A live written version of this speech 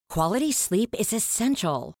Quality sleep is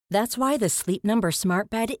essential. That's why the Sleep Number Smart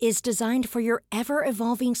Bed is designed for your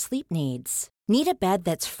ever-evolving sleep needs. Need a bed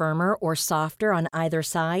that's firmer or softer on either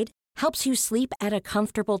side? Helps you sleep at a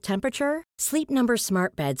comfortable temperature? Sleep Number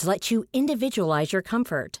Smart Beds let you individualize your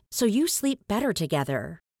comfort, so you sleep better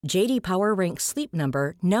together. J.D. Power ranks Sleep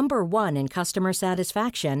Number number 1 in customer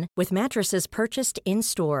satisfaction with mattresses purchased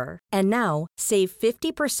in-store. And now, save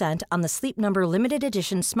 50% on the Sleep Number Limited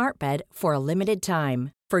Edition Smart Bed for a limited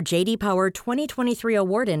time. For J.D. Power 2023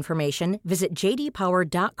 award information, visit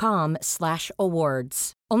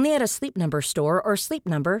jdpower.com/awards. Only at a Sleep Number store or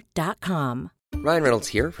sleepnumber.com. Ryan Reynolds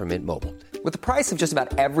here from Mint Mobile. With the price of just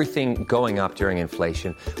about everything going up during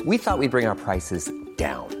inflation, we thought we'd bring our prices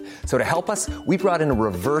down. So to help us, we brought in a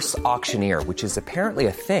reverse auctioneer, which is apparently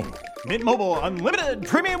a thing. Mint Mobile Unlimited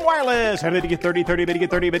Premium Wireless. How to get 30, 30, bit to get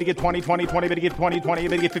 30, bit to get 20, 20, 20, bit to get 20, 20,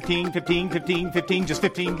 bit to get 15, 15, 15, 15, just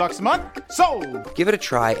 $15 a month? Sold! Give it a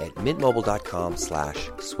try at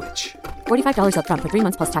mintmobile.com/switch. $45 up front for 3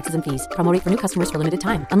 months plus taxes and fees. Promo rate for new customers for limited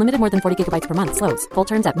time. Unlimited more than 40 gigabytes per month. Slows full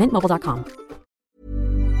terms at mintmobile.com.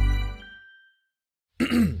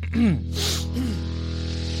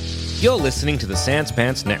 You're listening to the Sans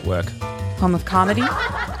Pants Network. Home of comedy,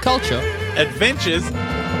 Culture. Adventures.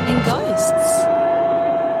 and ghosts.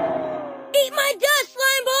 Eat my dust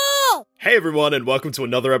slime ball! Hey everyone, and welcome to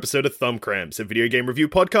another episode of Thumb Cramps, a video game review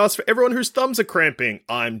podcast for everyone whose thumbs are cramping.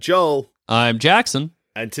 I'm Joel, I'm Jackson.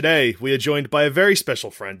 and today we are joined by a very special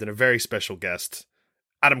friend and a very special guest,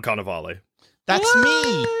 Adam Carnivale. That's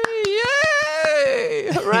me. Yay!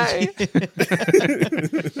 Hooray!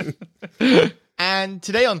 And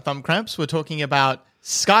today on Thumb Cramps, we're talking about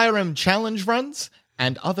Skyrim challenge runs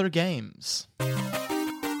and other games.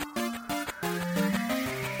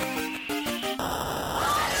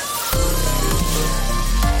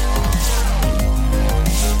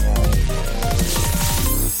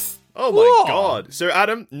 Oh my god. So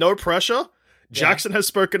Adam, no pressure. Jackson has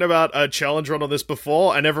spoken about a challenge run on this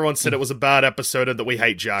before, and everyone said it was a bad episode and that we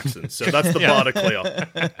hate Jackson. So that's the bar to clear.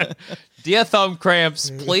 Dear Thumb Cramps,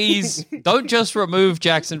 please don't just remove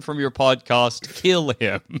Jackson from your podcast. Kill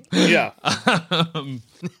him. Yeah.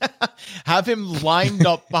 Have him lined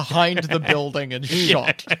up behind the building and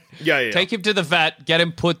shot. Yeah. Take him to the vet, get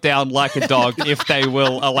him put down like a dog if they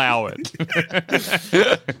will allow it.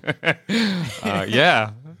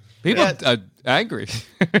 Yeah. People are angry.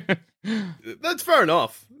 That's fair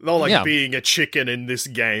enough. Not like Yeah. being a chicken in this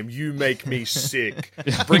game. You make me sick.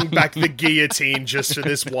 Bring back the guillotine just for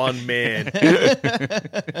this one man.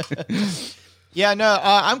 Yeah, no,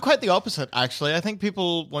 I'm quite the opposite, actually. I think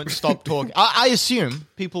people won't stop talking. I assume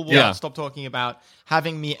people will not stop talking about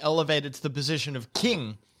having me elevated to the position of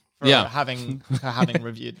king for having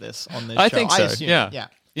reviewed this on this show. I think so. assume,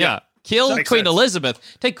 Yeah. Kill Makes Queen sense. Elizabeth.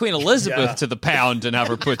 Take Queen Elizabeth to the pound and have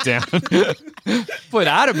her put down. Put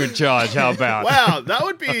Adam in charge, how about? Wow, that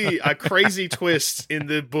would be a crazy twist in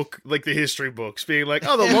the book, like the history books, being like,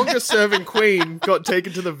 oh, the longest serving queen got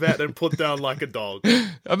taken to the vet and put down like a dog.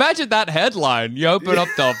 Imagine that headline. You open up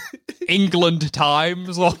the England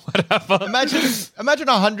Times or whatever. Imagine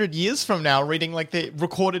 100 years from now reading like the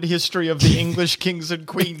recorded history of the English kings and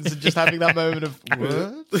queens and just having that moment of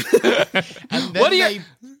what? And then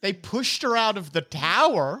they pushed her out of the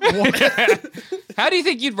tower. How do you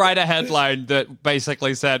think you'd write a headline that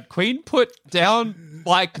basically said, Queen put down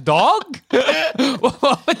like dog?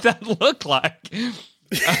 What would that look like?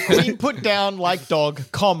 Queen put down like dog,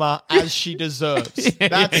 comma, as she deserves.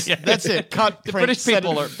 That's it. Cut. The print, British set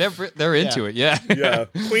people it. they're into it, yeah. Yeah.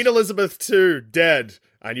 Queen Elizabeth II, dead.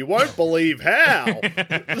 And you won't believe how.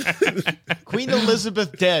 Queen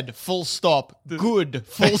Elizabeth dead, full stop. Good,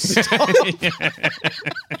 full stop.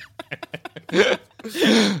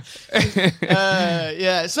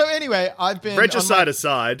 So anyway, I've been... Regicide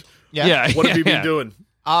aside, Yeah. what have you been doing?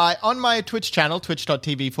 On my Twitch channel,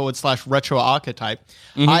 twitch.tv/retroarchetype,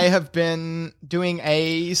 I have been doing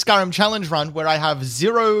a Skyrim challenge run where I have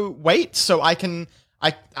 0 weight, so I can't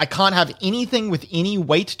have anything with any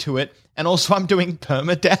weight to it, and also I'm doing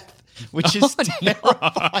permadeath, which is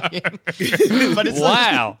terrifying. But it's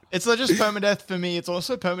it's not just permadeath for me, it's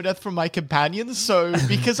also permadeath for my companions, so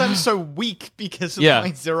because I'm so weak because of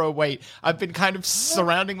my 0 weight, I've been kind of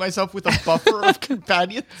surrounding myself with a buffer of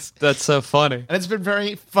companions. That's so funny. And it's been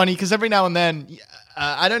very funny because every now and then,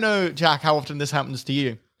 I don't know, Jack, how often this happens to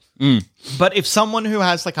you. But if someone who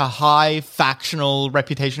has like a high factional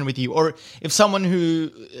reputation with you, or if someone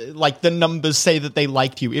who, like the numbers say that they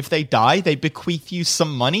liked you, if they die, they bequeath you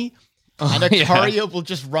some money. And a courier will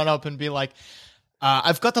just run up and be like,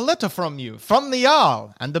 I've got a letter from you, from the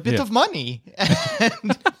Jarl, and a bit of money.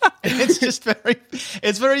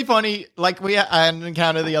 It's very funny. Like we had an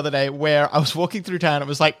encounter the other day where I was walking through town and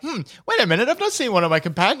was like, wait a minute, I've not seen one of my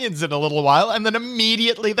companions in a little while. And then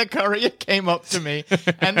immediately the courier came up to me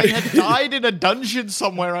and they had died in a dungeon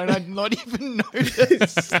somewhere and I'd not even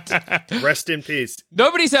noticed. Rest in peace.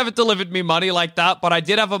 Nobody's ever delivered me money like that, but I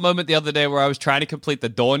did have a moment the other day where I was trying to complete the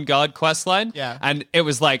Dawn Guard questline. Yeah. And it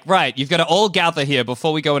was like, right, you've got to all gather here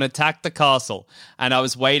before we go and attack the castle. And I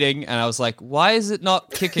was waiting and I was like, why is it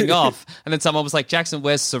not kicking off? And then someone was like, Jackson,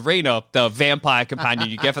 where's Serena, the vampire companion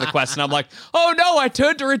you get for the quest? And I'm like, oh no, I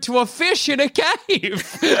turned her into a fish in a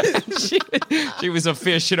cave. she was a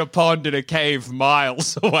fish in a pond in a cave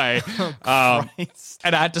miles away. And I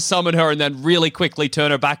had to summon her and then really quickly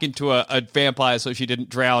turn her back into a vampire so she didn't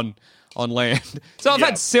drown on land. So I've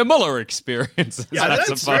had similar experiences. Yeah, I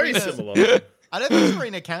that's suppose. very similar. I don't think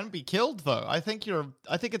Serena can be killed though. I think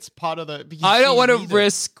it's part of the. I don't want to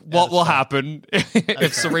risk what will happen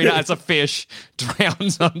if Serena as a fish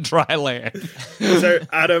drowns on dry land. So,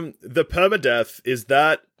 Adam, the permadeath, is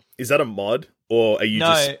that a mod? Or are you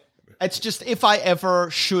just... It's just if I ever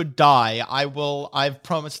should die, I've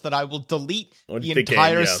promised that I will delete the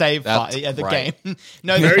entire save file. Yeah, the game.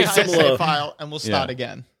 No, the entire save file, and we'll start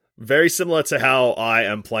again. Very similar to how I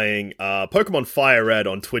am playing Pokemon Fire Red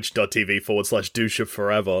on twitch.tv/Dusha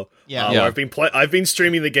Forever. Where I've been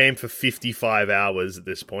streaming the game for 55 hours at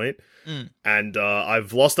this point. And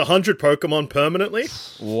I've lost 100 Pokemon permanently.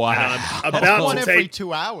 Wow. And I'm about one to every take...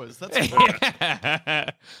 2 hours. That's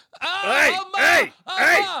Hey!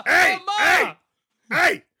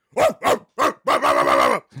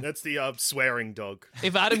 That's the swearing dog.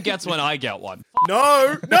 If Adam gets one, I get one.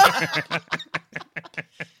 No!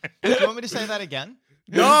 Do you want me to say that again?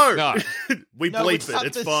 No. We bleep it.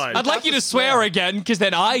 It's fine. I'd like you to swear again, because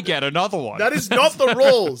then I get another one. That is not the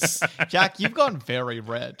rules. Jack, you've gone very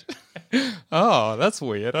red. Oh, that's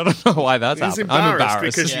weird. I don't know why that's happening. I'm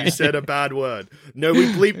embarrassed because you said a bad word. No, we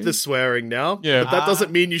bleep the swearing now. Yeah. But that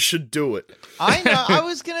doesn't mean you should do it. I know. I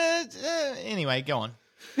was gonna. Anyway, go on.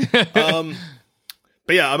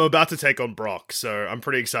 But yeah, I'm about to take on Brock, so I'm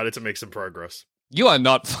pretty excited to make some progress. You are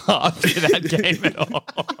not far through that game at all.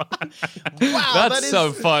 Wow, that's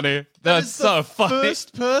so funny. That's so funny.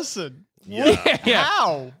 First person. Yeah.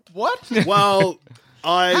 How? What? Well, How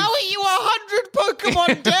are you 100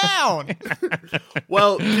 Pokemon down?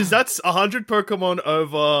 Well, because that's 100 Pokemon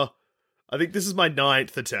over... I think this is my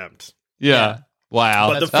 9th attempt. Yeah.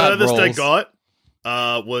 Wow. But the furthest I got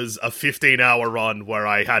was a 15-hour run where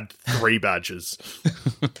I had 3 badges.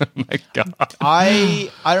 Oh my God. I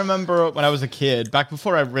remember when I was a kid, back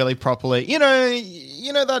before I really properly... You know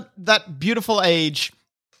that beautiful age...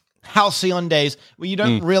 halcyon days where you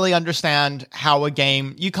don't really understand how a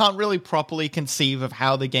game, you can't really properly conceive of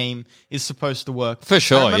how the game is supposed to work. For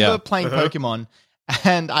sure, I remember playing Pokemon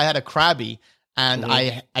and I had a Krabby and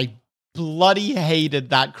I bloody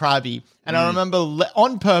hated that Krabby. And I remember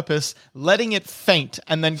on purpose letting it faint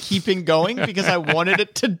and then keeping going because I wanted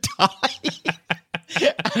it to die.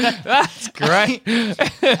 That's great.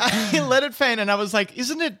 I let it faint and I was like,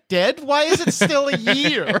 isn't it dead? Why is it still a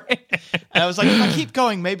year? And I was like, if I keep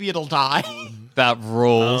going, maybe it'll die. That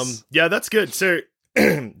rules. Yeah, that's good. So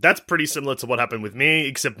that's pretty similar to what happened with me,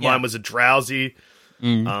 except mine was a drowsy.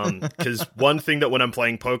 Because one thing that when I'm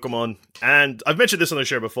playing Pokemon, and I've mentioned this on the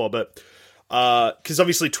show before, but because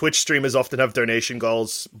obviously Twitch streamers often have donation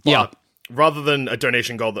goals, but rather than a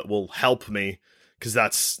donation goal that will help me, because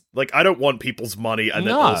that's, like, I don't want people's money and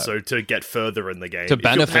then also to get further in the game. To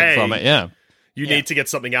benefit from it, You need to get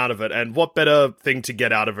something out of it, and what better thing to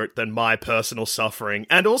get out of it than my personal suffering,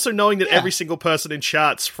 and also knowing that every single person in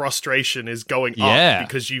chat's frustration is going up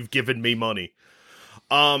because you've given me money.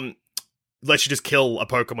 Let you just kill a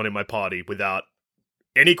Pokemon in my party without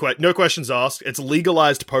any no questions asked. It's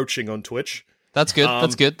legalized poaching on Twitch. That's good.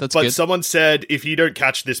 That's good. But someone said, if you don't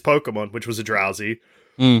catch this Pokemon, which was a drowsy,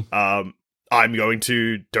 I'm going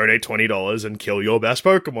to donate $20 and kill your best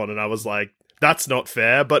Pokemon. And I was like, that's not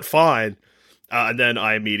fair, but fine. And then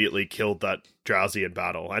I immediately killed that drowsy in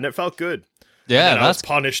battle, and it felt good. Yeah, I was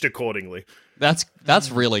punished accordingly. That's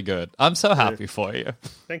really good. I'm so happy for you.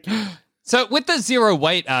 Thank you. So with the 0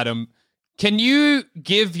 weight, Adam, can you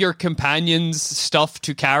give your companions stuff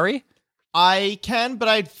to carry? I can, but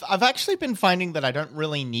I've actually been finding that I don't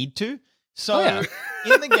really need to. So in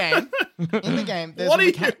the game, there's what are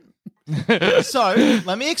you? So,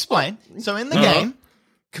 let me explain. So, in the game,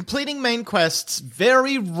 completing main quests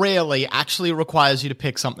very rarely actually requires you to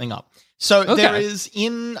pick something up. So, there is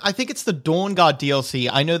I think it's the Dawn Guard DLC,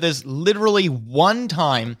 I know there's literally one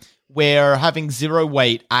time where having 0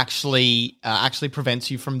 weight actually prevents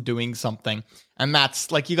you from doing something. And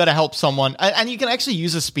that's like, you got to help someone. And you can actually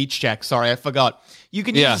use a speech check. Sorry, I forgot. You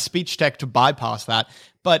can use a speech check to bypass that.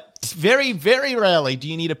 But very, very rarely do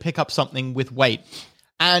you need to pick up something with weight.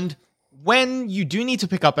 And when you do need to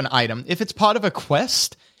pick up an item, if it's part of a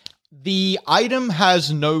quest, the item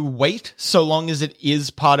has no weight so long as it is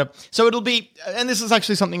part of... So it'll be... And this is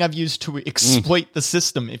actually something I've used to exploit the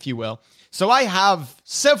system, if you will. So I have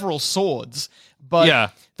several swords,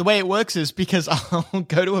 but the way it works is because I'll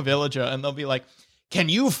go to a villager and they'll be like, "Can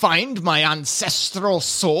you find my ancestral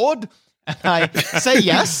sword?" And I say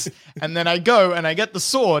yes, and then I go and I get the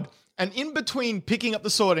sword. And in between picking up the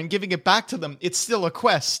sword and giving it back to them, it's still a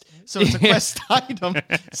quest. So it's a quest item.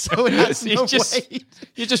 So it has no weight.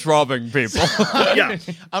 You're just robbing people.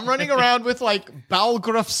 I'm running around with like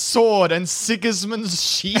Balgraf's sword and Sigismund's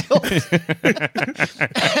shield.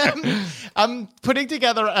 I'm putting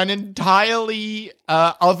together an entirely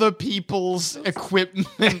other people's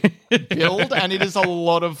equipment build, and it is a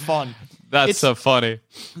lot of fun. That's so funny.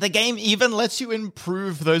 The game even lets you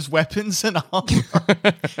improve those weapons and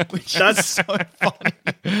armor, which is so funny.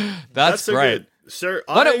 That's so great. Good. Sir,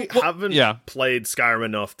 I haven't played Skyrim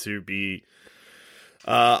enough to be,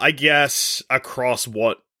 I guess, across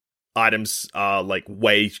what items like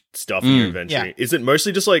weigh stuff in your inventory. Yeah. Is it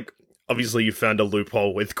mostly just like, obviously you found a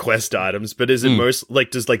loophole with quest items, but is it most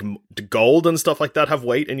like, does like gold and stuff like that have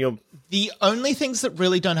weight in your... The only things that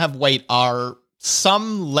really don't have weight are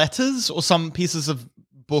some letters or some pieces of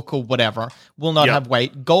book or whatever will not have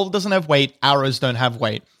weight. Gold doesn't have weight. Arrows don't have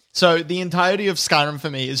weight. So the entirety of Skyrim for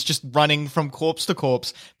me is just running from corpse to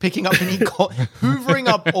corpse, picking up any hoovering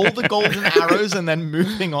up all the golden arrows and then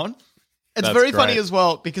moving on. It's very funny as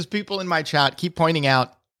well because people in my chat keep pointing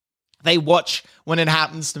out they watch when it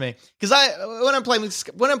happens to me. Because when I'm playing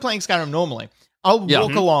Skyrim normally, I'll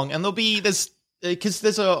walk along and there'll be this, because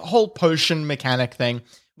there's a whole potion mechanic thing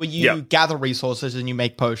where you gather resources and you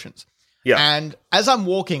make potions. Yeah. And as I'm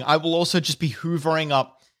walking, I will also just be hoovering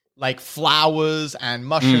up like flowers and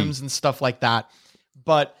mushrooms and stuff like that.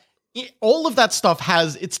 But all of that stuff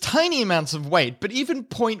has its tiny amounts of weight, but even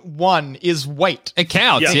 0.1 is weight. It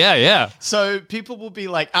counts, yeah. So people will be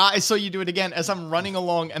like, I saw you do it again, as I'm running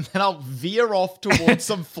along, and then I'll veer off towards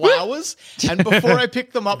some flowers, and before I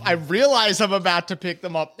pick them up, I realize I'm about to pick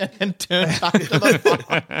them up, and then turn back to the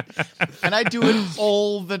farm. And I do it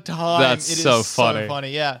all the time. That's so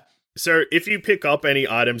funny, yeah. So if you pick up any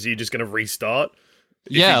items, are you just going to restart?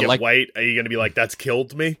 If you get weight, are you going to be like, that's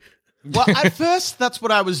killed me? Well, at first, that's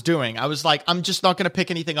what I was doing. I was like, I'm just not going to pick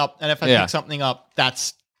anything up. And if I pick something up,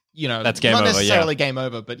 that's, that's game not over, necessarily game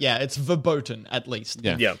over, but it's verboten at least.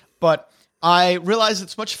 Yeah. But I realized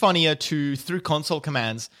it's much funnier to, through console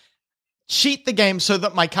commands, cheat the game so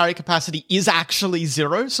that my carry capacity is actually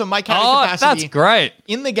 0. So my carry capacity that's great.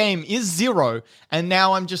 in the game is 0. And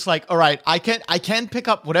now I'm just like, all right, I can pick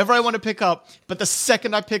up whatever I want to pick up, but the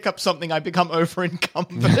second I pick up something, I become over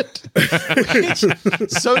encumbered.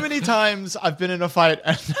 So many times I've been in a fight,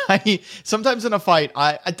 and sometimes in a fight,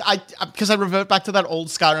 I because I revert back to that old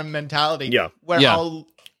Skyrim mentality, where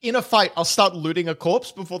in a fight, I'll start looting a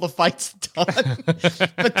corpse before the fight's done. But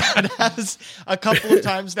that has a couple of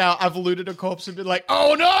times now, I've looted a corpse and been like,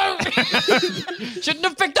 oh no! Shouldn't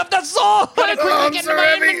have picked up that sword! Gotta quickly get to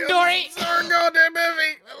my inventory! So goddamn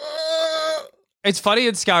heavy! It's funny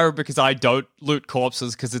in Skyrim because I don't loot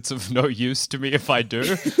corpses because it's of no use to me if I do.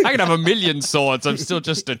 I can have a million swords. I'm still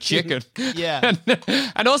just a chicken. Yeah.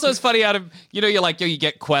 And also it's funny out of, you're like, you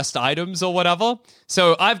get quest items or whatever.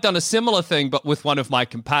 So I've done a similar thing, but with one of my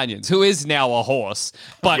companions, who is now a horse.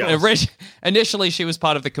 But initially she was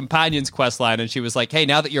part of the companion's quest line, and she was like, hey,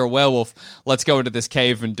 now that you're a werewolf, let's go into this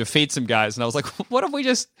cave and defeat some guys. And I was like, what if we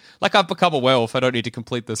just, like, I've become a werewolf. I don't need to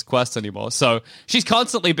complete this quest anymore. So she's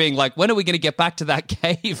constantly being like, when are we going to get back to that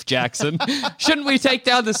cave, Jackson? Shouldn't we take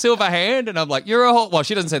down the silver hand? And I'm like, you're a horse. Well,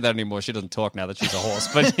 she doesn't say that anymore. She doesn't talk now that she's a horse.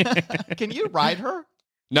 But can you ride her?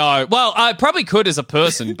 No. Well, I probably could as a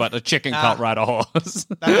person, but a chicken can't ride a horse.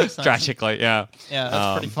 That makes sense. Tragically, yeah. Yeah,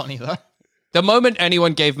 that's pretty funny, though. The moment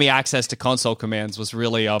anyone gave me access to console commands was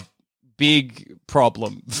really a big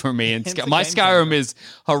problem for me. And my Skyrim is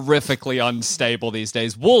horrifically unstable these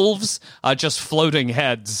days. Wolves are just floating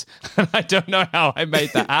heads. I don't know how I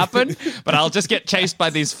made that happen, but I'll just get chased by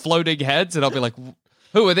these floating heads, and I'll be like,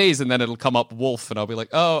 who are these? And then it'll come up wolf, and I'll be like,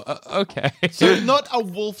 oh, okay. So not a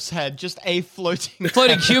wolf's head, just a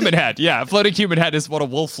floating human head. Yeah, a floating human head is what a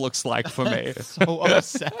wolf looks like for me. So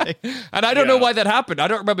upsetting. And I don't know why that happened. I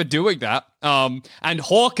don't remember doing that. And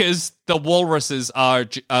hawkers, the walruses, are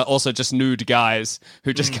also just nude guys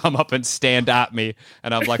who just come up and stand at me.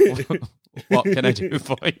 And I'm like, What can I do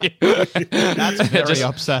for you? That's very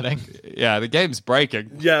upsetting. Yeah, the game's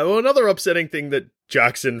breaking. Yeah, well, another upsetting thing that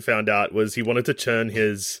Jackson found out was he wanted to turn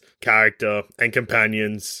his character and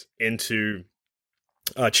companions into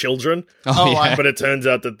children. Oh, yeah. But it turns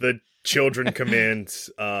out that the children commands,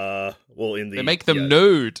 they make them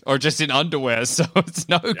nude or just in underwear, so it's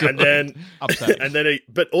no good. And then,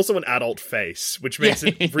 but also an adult face, which makes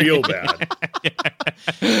it real bad.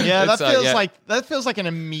 Yeah, that feels like an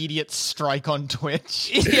immediate strike on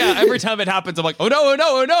Twitch. Yeah, every time it happens, I'm like, oh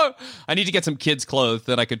no. I need to get some kids' clothes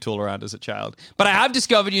that I could tool around as a child. But I have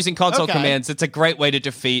discovered using console commands, it's a great way to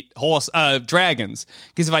defeat dragons.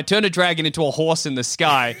 Because if I turn a dragon into a horse in the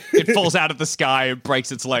sky, it falls out of the sky and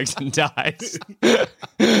breaks its legs and dies.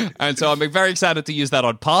 And so I'm very excited to use that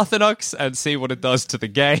on Parthenox and see what it does to the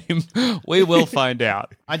game. We will find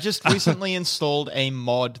out. I just recently installed a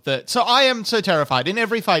mod that... So I am so terrified in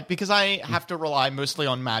every fight because I have to rely mostly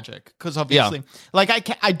on magic. Because obviously... Like,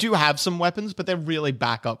 I do have some weapons, but they're really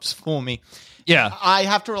backups for me. Yeah. I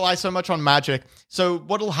have to rely so much on magic. So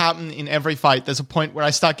what'll happen in every fight, there's a point where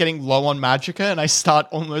I start getting low on magicka and I start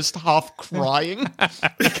almost half crying.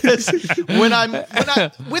 Because with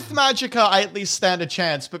magicka, I at least stand a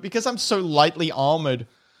chance. But because I'm so lightly armored,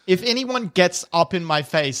 if anyone gets up in my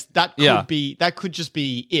face, that could just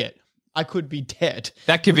be it. I could be dead.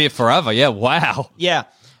 That could be it forever. Yeah. Wow. Yeah.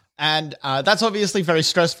 And that's obviously very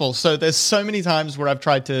stressful. So there's so many times where I've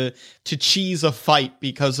tried to cheese a fight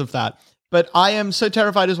because of that. But I am so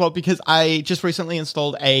terrified as well because I just recently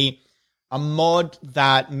installed a mod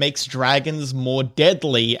that makes dragons more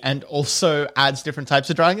deadly and also adds different types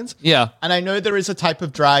of dragons. Yeah. And I know there is a type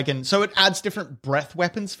of dragon, so it adds different breath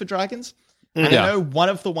weapons for dragons. And I know one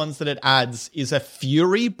of the ones that it adds is a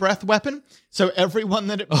fury breath weapon. So everyone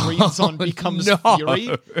that it breathes on becomes fury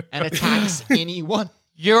and attacks anyone.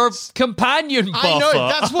 Your companion buffer. I know,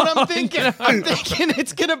 that's what I'm thinking. I'm thinking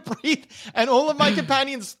it's going to breathe. And all of my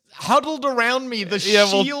companions huddled around me. The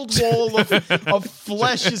shield wall of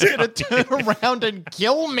flesh is going to turn around and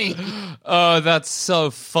kill me. Oh, that's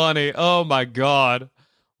so funny. Oh, my God.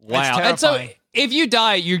 Wow. And so if you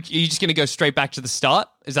die, you're just going to go straight back to the start?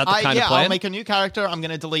 Is that the kind of plan? I'll make a new character. I'm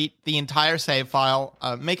going to delete the entire save file,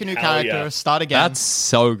 make a new character, start again. That's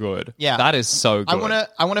so good. Yeah. That is so good.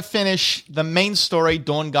 I want to finish the main story,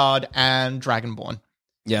 Dawnguard and Dragonborn.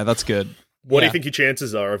 Yeah, that's good. What do you think your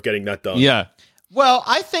chances are of getting that done? Yeah. Well,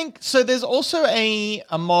 I think, so there's also there's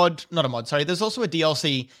also a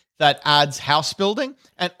DLC that adds house building.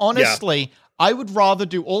 And honestly, I would rather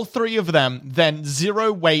do all three of them than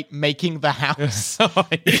zero weight making the house.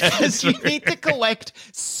 Because you need to collect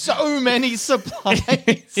so many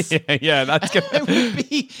supplies. Yeah, that's good. I would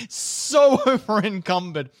be so over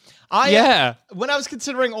encumbered. When I was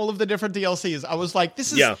considering all of the different DLCs, I was like,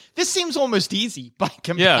 this seems almost easy by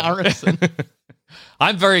comparison.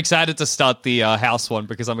 I'm very excited to start the house one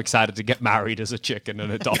because I'm excited to get married as a chicken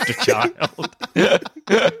and adopt a child.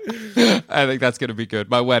 I think that's going to be good.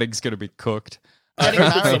 My wedding's going to be cooked. Getting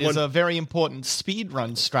married is a very important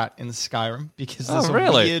speedrun strat in Skyrim because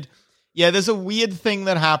there's there's a weird thing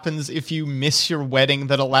that happens if you miss your wedding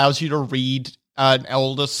that allows you to read an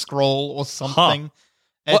Elder Scroll or something.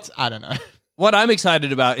 I don't know. What I'm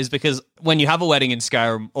excited about is because when you have a wedding in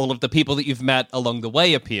Skyrim, all of the people that you've met along the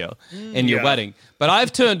way appear in your wedding. But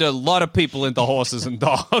I've turned a lot of people into horses and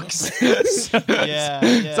dogs. So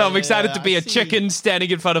I'm excited to be a chicken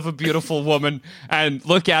standing in front of a beautiful woman and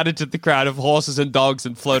look out into the crowd of horses and dogs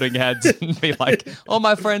and floating heads and be like, "Oh,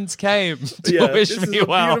 my friends came to wish me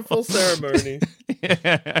well." Beautiful ceremony.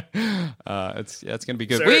 It's going to be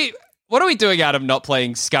good. What are we doing, Adam, not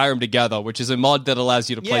playing Skyrim together, which is a mod that allows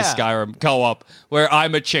you to play Skyrim co-op, where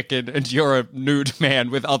I'm a chicken and you're a nude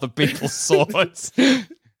man with other people's swords?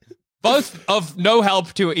 Both of no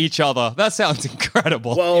help to each other. That sounds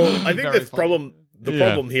incredible. Well, I think the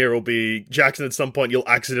problem here will be, Jackson, at some point you'll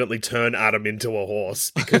accidentally turn Adam into a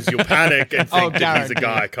horse because you'll panic and think that he's a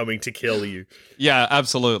guy coming to kill you. Yeah,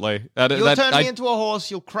 absolutely. You'll turn me into a horse,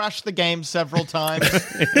 you'll crash the game several times.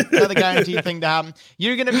 Another guaranteed thing to happen.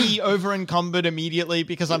 You're going to be over encumbered immediately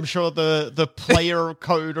because I'm sure the player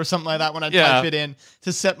code or something like that, when I type it in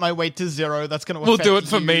to set my weight to 0, that's going to affect do it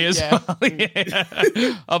for you. me as well.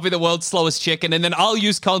 I'll be the world's slowest chicken, and then I'll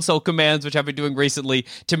use console commands, which I've been doing recently,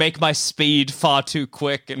 to make my speed far too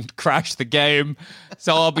quick and crash the game.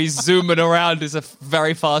 So I'll be zooming around as a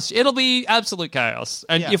very fast... It'll be absolute chaos.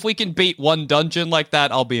 And if we can beat one dungeon like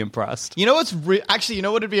that, I'll be impressed. You know what's actually, you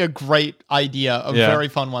know what would be a great idea, a very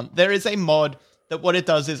fun one? There is a mod that what it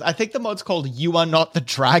does is, I think the mod's called You Are Not the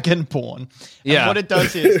Dragonborn. And Yeah. what it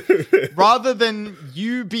does is, rather than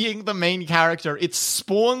you being the main character, it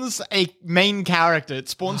spawns a main character. It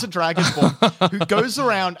spawns a Dragonborn who goes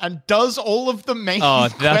around and does all of the main Oh,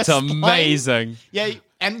 that's quest lines. amazing. Yeah,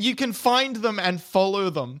 and you can find them and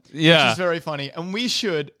follow them, Yeah. which is very funny. And we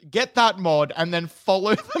should get that mod and then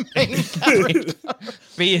follow the main character.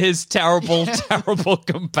 Be his terrible, terrible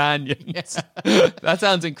companions. That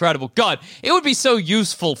sounds incredible. God, it would be so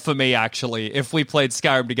useful for me, actually, if we played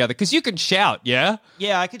Skyrim together, because you can shout, yeah?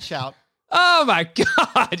 Yeah, I could shout. Oh my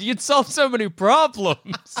God, you'd solve so many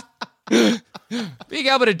problems. Being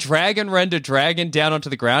able to drag and render dragon down onto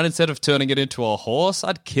the ground instead of turning it into a horse,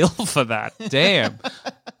 I'd kill for that. Damn.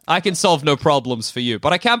 I can solve no problems for you,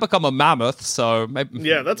 but I can become a mammoth, so maybe,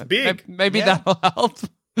 Yeah, that's big. Maybe that'll help.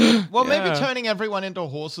 Well, maybe turning everyone into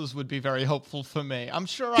horses would be very helpful for me. I'm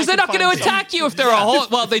sure Because they're not going to attack you if they're a horse.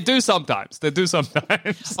 Well, they do sometimes.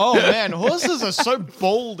 Oh man, horses are so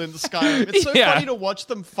bold in Skyrim. It's so funny to watch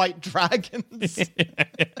them fight dragons.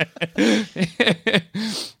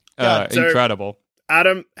 So- Incredible.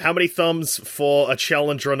 Adam, how many thumbs for a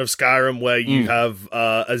challenge run of Skyrim where you have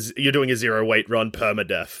you're doing a zero weight run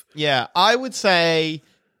permadeath? Yeah, I would say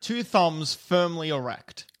 2 thumbs firmly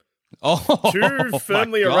erect. Oh, 2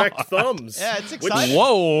 firmly my erect God. thumbs. Yeah, it's exciting.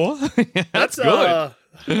 Whoa. That's good.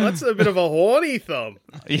 That's a bit of a horny thumb.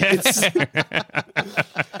 Yes.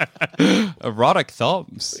 Erotic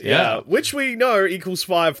thumbs. Yeah. Which we know equals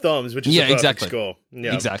 5 thumbs, which is a perfect exactly. score.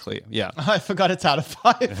 Yeah. Exactly. Yeah. I forgot it's out of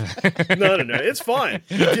 5. No, it's fine.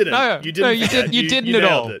 You didn't. No, you didn't. you didn't. You didn't at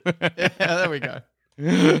all. nailed it. Yeah, there we go.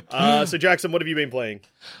 So Jackson, what have you been playing?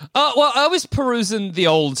 Well, I was perusing the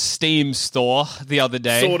old Steam store the other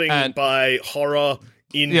day. Sorting and by horror,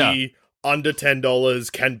 indie, under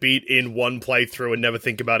 $10, can beat in one playthrough and never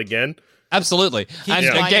think about again. Absolutely. And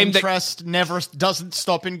My a game that interest never doesn't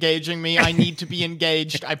stop engaging me. I need to be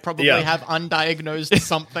engaged. I probably have undiagnosed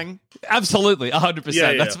something. Absolutely, 100%.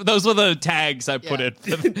 Yeah. Those were the tags I put in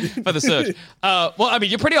for the search. Well, I mean,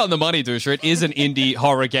 you're pretty on the money, Dusha. It is an indie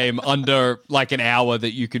horror game under like an hour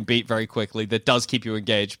that you can beat very quickly that does keep you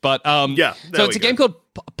engaged. But so it's a game called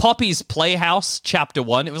Poppy's Playhouse Chapter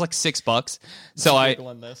 1. It was like $6. So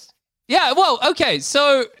yeah, well, okay.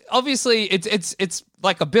 So obviously it's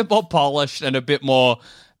like a bit more polished and a bit more,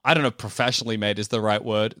 I don't know, professionally made is the right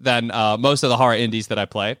word than most of the horror indies that I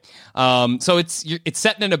play. So it's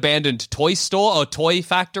set in an abandoned toy store or toy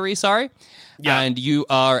factory, sorry. Yeah. And you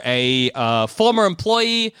are a former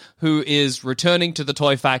employee who is returning to the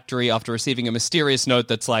toy factory after receiving a mysterious note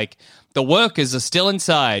that's like, the workers are still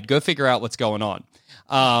inside. Go figure out what's going on.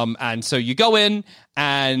 And so you go in,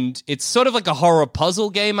 and it's sort of like a horror puzzle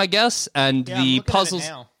game, I guess. And the puzzles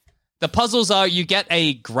are, you get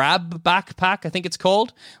a grab backpack, I think it's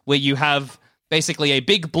called, where you have basically a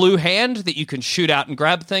big blue hand that you can shoot out and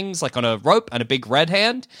grab things, like on a rope, and a big red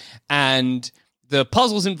hand. And the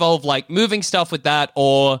puzzles involve like moving stuff with that,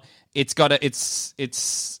 or it's kind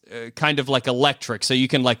of like electric, so you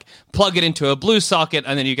can like plug it into a blue socket,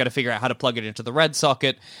 and then you got to figure out how to plug it into the red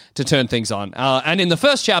socket to turn things on. And in the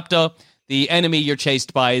first chapter, the enemy you're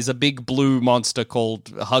chased by is a big blue monster called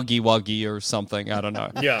Huggy Wuggy or something. I don't know.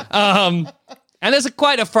 Yeah. And there's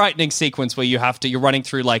quite a frightening sequence where you're running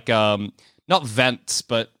through like not vents,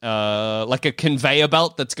 but like a conveyor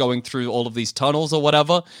belt that's going through all of these tunnels or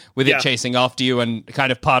whatever, with it chasing after you, and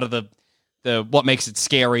kind of part of the what makes it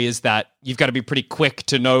scary is that you've got to be pretty quick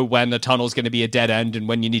to know when the tunnel's going to be a dead end and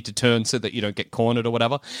when you need to turn so that you don't get cornered or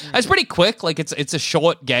whatever. It's pretty quick. Like it's a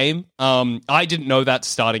short game. I didn't know that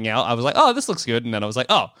starting out. I was like, oh, this looks good. And then I was like,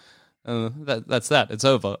 that's that. It's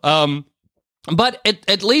over. But it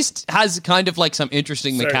at least has kind of like some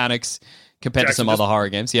interesting mechanics compared to some other horror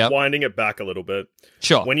games. Yeah. Winding it back a little bit.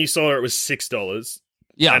 Sure. When you saw it was $6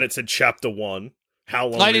 and it said Chapter 1, how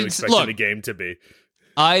long were you expecting the game to be?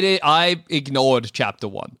 I ignored Chapter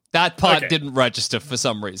 1. That part didn't register for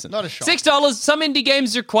some reason. Not a shock. $6. Some indie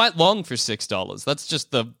games are quite long for $6. That's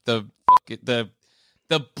just the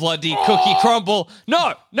bloody cookie crumble.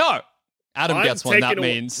 No. Adam gets one. That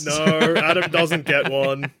means no. Adam doesn't get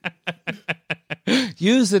one.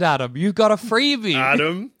 Use it, Adam. You got a freebie.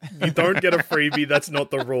 Adam, you don't get a freebie. That's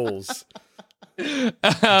not the rules.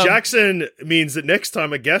 Jackson means that next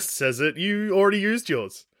time a guest says it, you already used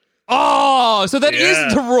yours. Oh, so that is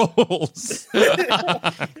the rules.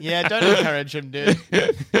 Yeah, don't encourage him, dude.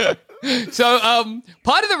 So,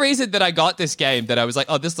 part of the reason that I got this game, that I was like,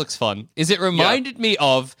 oh, this looks fun, is it reminded me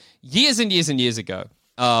of years and years and years ago,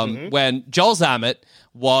 when Joel Zammett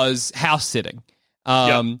was house sitting.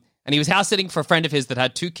 And he was house sitting for a friend of his that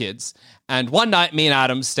had 2 kids. And one night, me and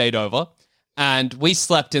Adam stayed over. and we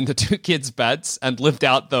slept in the two kids' beds and lived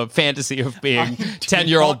out the fantasy of being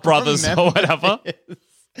 10-year-old brothers or whatever.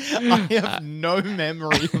 I have no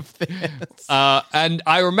memory of this. And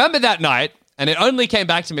I remember that night, and it only came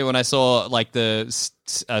back to me when I saw like the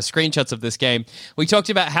screenshots of this game. We talked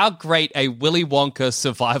about how great a Willy Wonka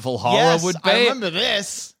survival horror would be. I remember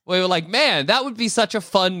this. We were like, man, that would be such a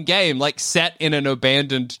fun game, like set in an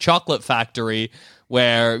abandoned chocolate factory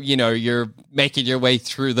where, you know, you're making your way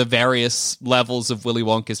through the various levels of Willy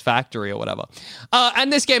Wonka's factory or whatever.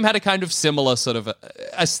 And this game had a kind of similar sort of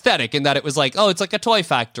aesthetic in that it was like, oh, it's like a toy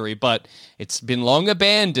factory, but it's been long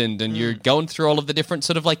abandoned and you're going through all of the different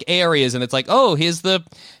sort of like areas and it's like, oh, here's the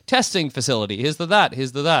testing facility, here's the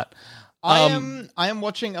that. I am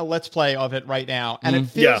watching a Let's Play of it right now, and it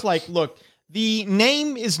feels like, look, the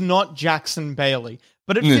name is not Jackson Bailey,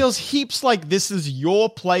 but it feels heaps like this is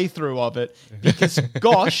your playthrough of it because,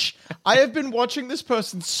 gosh, I have been watching this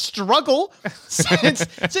person struggle since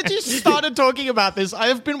you started talking about this. I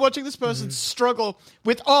have been watching this person struggle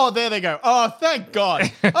with, oh, there they go. Oh, thank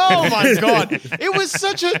God. Oh, my God. It was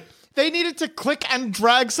such a... They needed to click and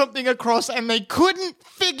drag something across and they couldn't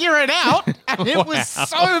figure it out. And it was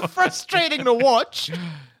so frustrating to watch.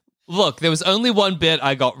 Look, there was only one bit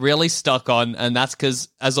I got really stuck on, and that's because,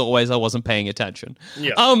 as always, I wasn't paying attention.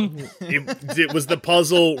 Yeah. It was the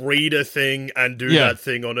puzzle reader thing and do that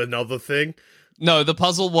thing on another thing. No, the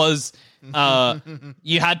puzzle was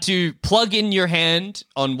you had to plug in your hand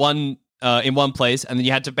on one in one place, and then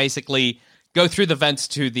you had to basically go through the vents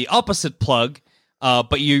to the opposite plug.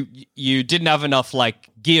 But you didn't have enough like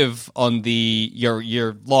give on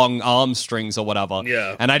your long arm strings or whatever.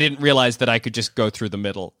 Yeah. And I didn't realize that I could just go through the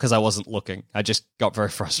middle because I wasn't looking. I just got very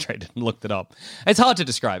frustrated and looked it up. It's hard to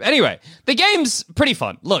describe. Anyway, the game's pretty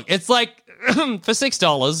fun. Look, it's like for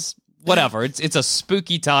 $6, whatever. It's a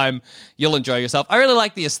spooky time. You'll enjoy yourself. I really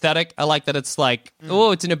like the aesthetic. I like that it's like,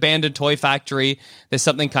 it's an abandoned toy factory. There's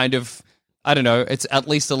something kind of, I don't know, it's at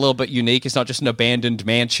least a little bit unique. It's not just an abandoned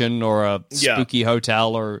mansion or a spooky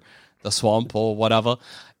hotel or the swamp or whatever.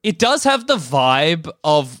 It does have the vibe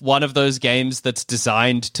of one of those games that's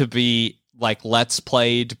designed to be like Let's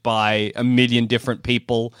Played by a million different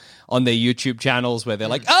people on their YouTube channels where they're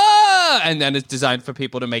like, and then it's designed for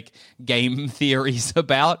people to make game theories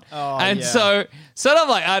about. So sort of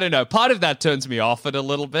like, I don't know, part of that turns me off it a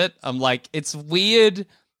little bit. I'm like, it's weird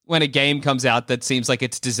when a game comes out that seems like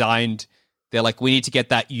it's designed. They're like, we need to get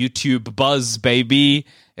that YouTube buzz, baby.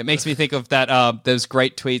 It makes me think of that those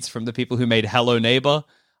great tweets from the people who made Hello Neighbor.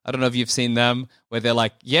 I don't know if you've seen them, where they're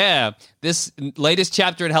like, yeah, this latest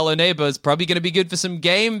chapter in Hello Neighbor is probably going to be good for some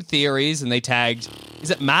game theories. And they tagged, is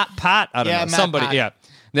it Matt Pat? I don't know. Somebody, Pat. Yeah. And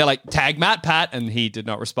they're like, tag Matt Pat, and he did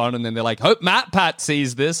not respond. And then they're like, hope Matt Pat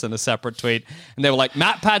sees this in a separate tweet. And they were like,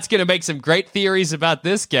 Matt Pat's going to make some great theories about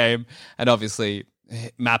this game. And obviously...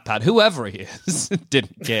 Matt Pat, whoever he is,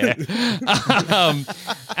 didn't care.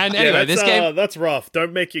 And anyway, this game... that's rough.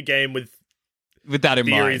 Don't make your game with that in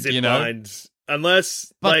theories mind, in mind.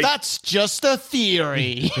 Unless... But that's just a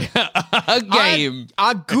theory. A game.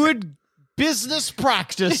 A good business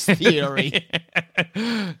practice theory.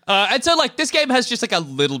 And so, like, this game has just, like, a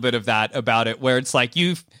little bit of that about it, where it's like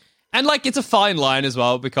you've... And, like, it's a fine line as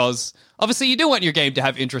well, because obviously you do want your game to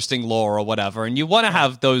have interesting lore or whatever, and you want to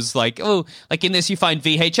have those, like, like in this you find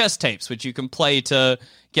VHS tapes, which you can play to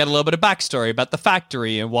get a little bit of backstory about the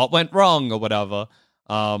factory and what went wrong or whatever.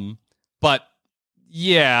 But,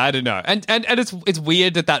 yeah, I don't know. And it's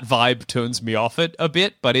weird that vibe turns me off it a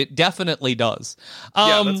bit, but it definitely does.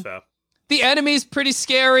 Yeah, that's fair. The enemy's pretty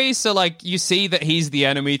scary, so, like, you see that he's the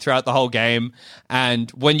enemy throughout the whole game, and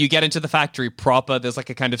when you get into the factory proper, there's, like,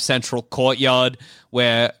 a kind of central courtyard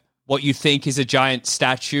where what you think is a giant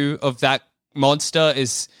statue of that monster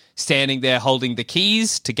is standing there holding the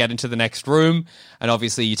keys to get into the next room, and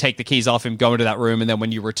obviously you take the keys off him, go into that room, and then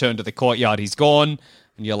when you return to the courtyard, he's gone,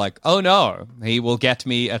 and you're like, oh no, he will get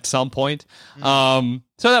me at some point. So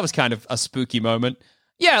that was kind of a spooky moment.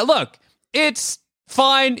 Yeah, look, it's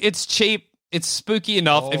fine, it's cheap, it's spooky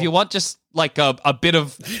enough. If you want just like a bit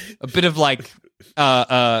of like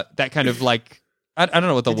that kind of like I don't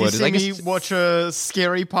know what the word is. Did you see me watch a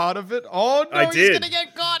scary part of it? Oh no, he's gonna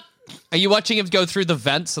get caught. Are you watching him go through the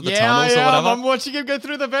vents or the tunnels or whatever? I'm watching him go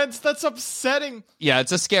through the vents. That's upsetting. Yeah,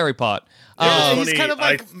 it's a scary part. He's kind of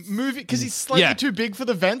like moving because he's slightly too big for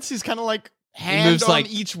the vents. He's kind of like hand on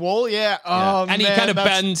like, each wall. Yeah. Oh, and he kind of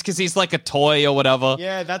bends because he's like a toy or whatever.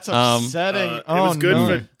 Yeah, that's upsetting. It was good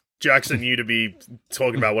for Jackson, you to be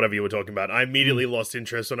talking about whatever you were talking about. I immediately lost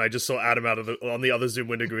interest when I just saw Adam on the other Zoom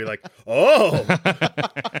window going like,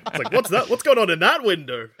 it's like, what's that? What's going on in that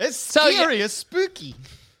window? It's scary, it's spooky.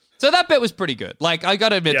 So that bit was pretty good. Like, I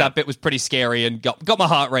gotta admit, Yeah. that bit was pretty scary and got my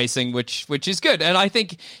heart racing, which is good. And I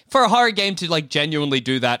think for a horror game to, like, genuinely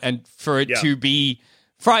do that and for it to be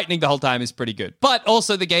frightening the whole time is pretty good. But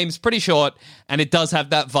also the game's pretty short, and it does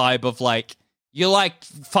have that vibe of, like, you like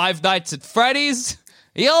Five Nights at Freddy's?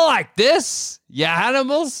 You like this? You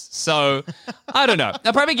animals? So, I don't know.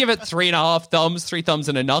 I'll probably give it 3.5 thumbs, 3 thumbs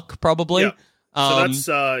and a knuck, probably. Yeah. So that's,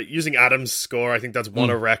 using Adam's score, I think that's 1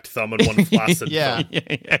 erect thumb and 1 flaccid Yeah. thumb.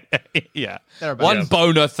 Yeah. Thereabouts. One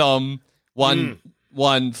boner thumb, one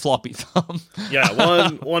floppy thumb. Yeah,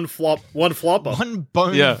 one flopper. One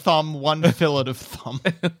bone thumb, one fillet of thumb.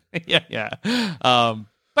 Yeah.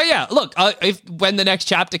 But yeah, look, if when the next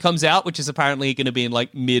chapter comes out, which is apparently going to be in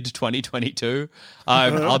like mid 2022,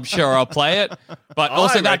 I'm sure I'll play it. But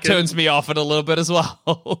also that turns me off it a little bit as well.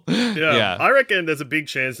 Yeah, I reckon there's a big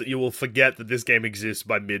chance that you will forget that this game exists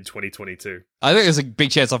by mid 2022. I think there's a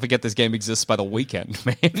big chance I'll forget this game exists by the weekend,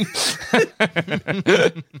 man.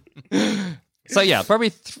 So yeah, probably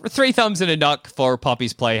 3 thumbs and a knuck for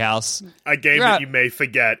Poppy's Playhouse. A game that you may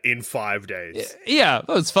forget in 5 days. Yeah, it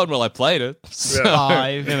was fun while I played it. So,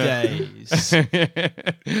 5 days.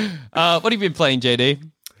 what have you been playing,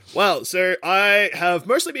 JD? Well, so I have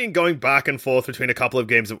mostly been going back and forth between a couple of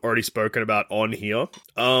games I've already spoken about on here.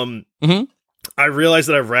 I realized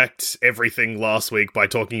that I wrecked everything last week by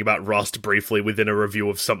talking about Rust briefly within a review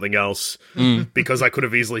of something else, because I could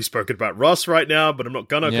have easily spoken about Rust right now, but I'm not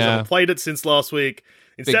gonna because I haven't played it since last week.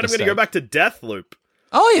 Instead, I'm going to go back to Deathloop.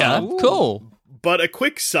 Oh yeah, cool. But a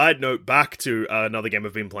quick side note back to another game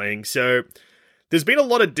I've been playing. So there's been a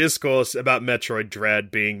lot of discourse about Metroid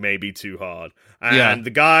Dread being maybe too hard. And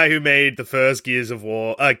the guy who made the first God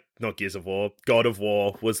of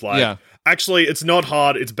War was like, actually, it's not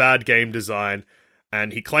hard, it's bad game design.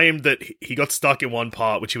 And he claimed that he got stuck in one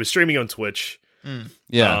part, which he was streaming on Twitch. And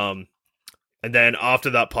then after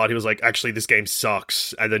that part, he was like, actually, this game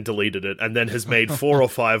sucks, and then deleted it, and then has made 4 or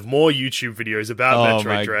 5 more YouTube videos about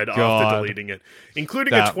Metroid Dread after deleting it,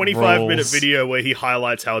 including a 25-minute video where he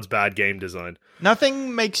highlights how it's bad game design.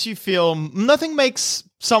 Nothing makes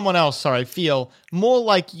someone else feel more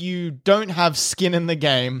like you don't have skin in the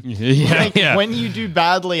game. When you do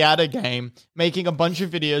badly at a game, making a bunch of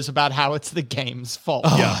videos about how it's the game's fault.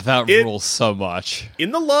 That rules so much.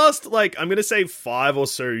 In the last, I'm going to say 5 or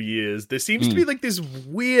so years, there seems to be this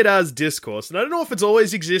weird-ass discourse, and I don't know if it's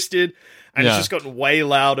always existed, and it's just gotten way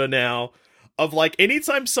louder now, of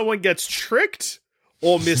anytime someone gets tricked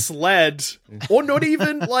or misled, or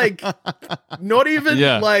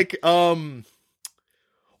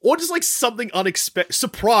or just something unexpected,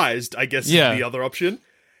 surprised, I guess is the other option.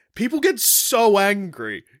 People get so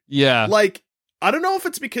angry. Yeah. I don't know if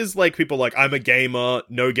it's because people are like, I'm a gamer,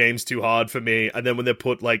 no game's too hard for me, and then when they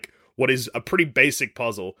put what is a pretty basic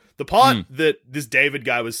puzzle, the part that this David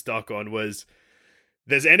guy was stuck on was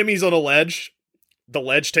there's enemies on a ledge, the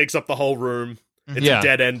ledge takes up the whole room, it's a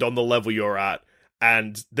dead end on the level you're at,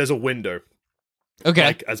 and there's a window.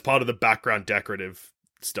 Okay. As part of the background decorative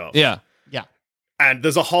stuff. Yeah. And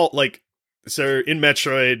there's a whole, so in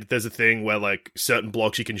Metroid, there's a thing where, certain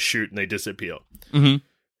blocks you can shoot and they disappear.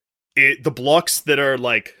 Mm-hmm. The blocks that are,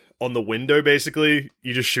 on the window, basically,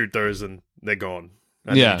 you just shoot those and they're gone.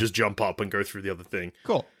 And then you just jump up and go through the other thing.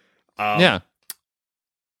 Cool. There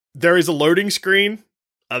is a loading screen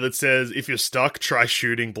that says, if you're stuck, try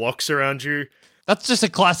shooting blocks around you. That's just a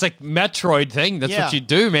classic Metroid thing. That's what you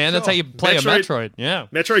do, man. That's how you play a Metroid. Yeah.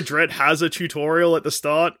 Metroid Dread has a tutorial at the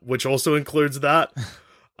start, which also includes that.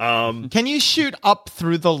 Can you shoot up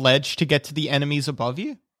through the ledge to get to the enemies above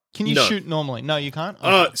you? Can you shoot normally? No, you can't?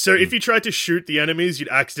 Okay. So if you tried to shoot the enemies, you'd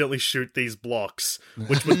accidentally shoot these blocks,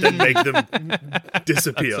 which would then make them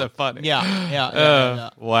disappear. That's so funny. Yeah.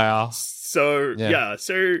 Wow. So there's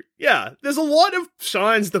a lot of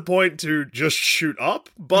signs that point to just shoot up,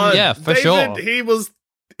 but for David, sure.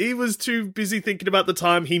 he was too busy thinking about the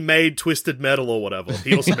time he made Twisted Metal or whatever.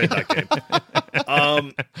 He also made that game.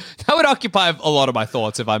 That would occupy a lot of my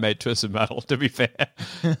thoughts if I made Twisted Metal, to be fair.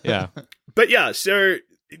 Yeah. But so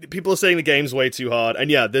people are saying the game's way too hard, and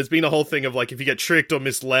there's been a whole thing of if you get tricked or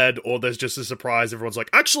misled or there's just a surprise, everyone's like,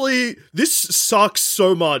 actually, this sucks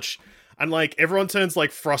so much. And, everyone turns,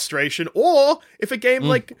 frustration. Or if a game,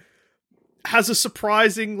 has a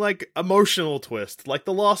surprising, emotional twist, like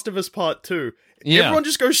The Last of Us Part 2. Yeah. Everyone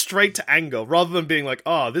just goes straight to anger, rather than being like,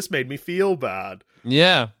 this made me feel bad.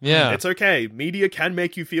 Yeah. It's okay. Media can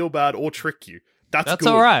make you feel bad or trick you. That's good.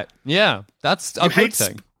 all right. Yeah, that's a good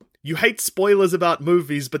thing. You hate spoilers about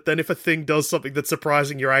movies, but then if a thing does something that's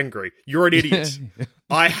surprising, you're angry. You're an idiot.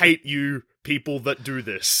 I hate you, people that do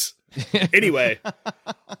this. Anyway,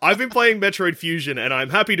 I've been playing Metroid Fusion, and I'm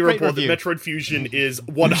happy to report that Metroid Fusion is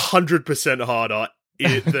 100% harder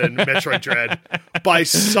than Metroid Dread by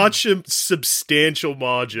such a substantial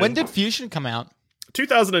margin. When did Fusion come out?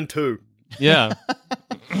 2002. Yeah.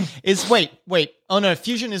 Wait. Oh no,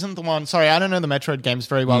 Fusion isn't the one. Sorry, I don't know the Metroid games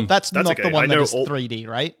very well. That's not okay. the one that is 3D,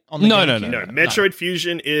 right? On the No. Metroid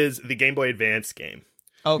Fusion is the Game Boy Advance game.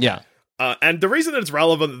 Okay. Yeah. And the reason that it's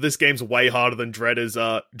relevant that this game's way harder than Dread is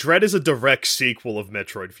a direct sequel of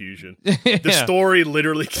Metroid Fusion. The story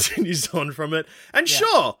literally continues on from it. And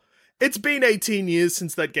sure, it's been 18 years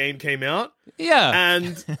since that game came out. Yeah.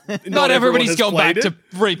 And not everybody's gone back to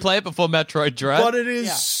replay it before Metroid Dread. But it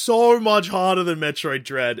is so much harder than Metroid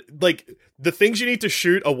Dread. Like, the things you need to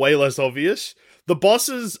shoot are way less obvious. The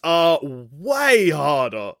bosses are way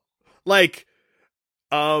harder. Like,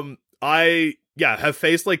 I have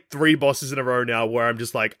faced like 3 bosses in a row now where I'm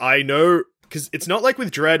just like, I know, because it's not like with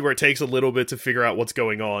Dread where it takes a little bit to figure out what's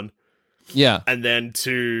going on. Yeah. And then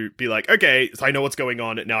to be like, okay, so I know what's going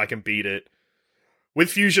on, now I can beat it. With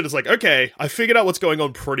Fusion, it's like, okay, I figured out what's going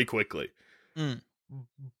on pretty quickly.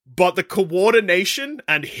 But the coordination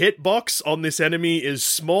and hitbox on this enemy is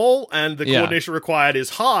small, and the coordination required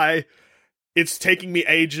is high. It's taking me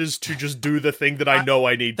ages to just do the thing that I know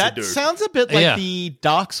I need to do. That sounds a bit like the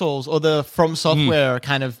Dark Souls or the From Software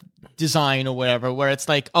kind of design or whatever, where it's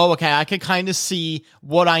like, oh, okay, I can kind of see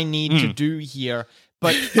what I need to do here,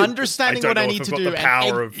 but understanding what I need to do. The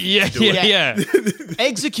power of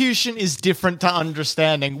execution is different to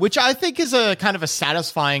understanding, which I think is a kind of a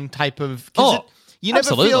satisfying type of. You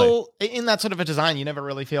never feel in that sort of a design. You never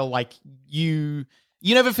really feel like you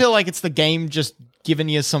never feel like it's the game just handing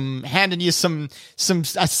you a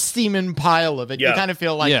steaming pile of it. You kind of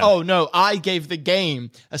feel like, oh no, I gave the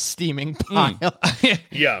game a steaming pile.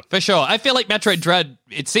 Yeah, for sure. I feel like Metroid Dread,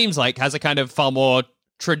 it seems like, has a kind of far more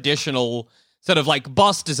traditional sort of like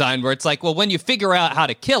boss design where it's like, well, when you figure out how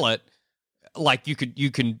to kill it, like you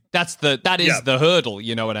can. That is the hurdle.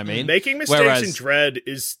 You know what I mean? Making mistakes in Dread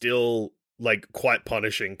is still like quite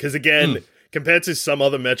punishing because again. Compared to some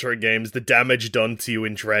other Metroid games, the damage done to you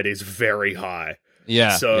in Dread is very high.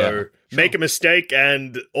 Yeah. So make a mistake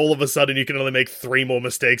and all of a sudden you can only make 3 more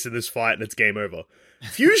mistakes in this fight and it's game over.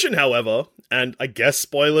 Fusion, however, and I guess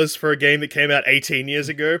spoilers for a game that came out 18 years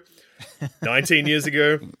ago, 19 years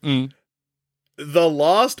ago, the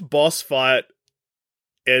last boss fight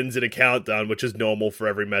ends in a countdown, which is normal for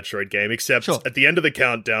every Metroid game, except at the end of the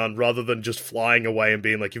countdown, rather than just flying away and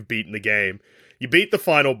being like you've beaten the game, you beat the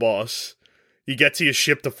final boss. You get to your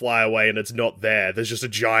ship to fly away and it's not there. There's just a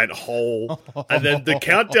giant hole. And then the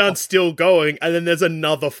countdown's still going and then there's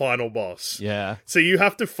another final boss. Yeah. So you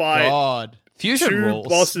have to fight Fusion 2 rules.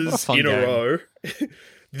 bosses in a row.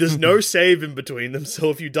 There's no save in between them.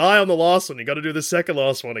 So if you die on the last one, you got to do the second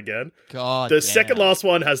last one again. The second last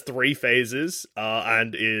one has 3 phases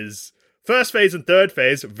and is first phase and third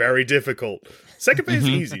phase, very difficult. Second phase,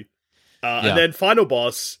 easy. And then final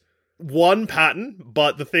boss, 1 pattern.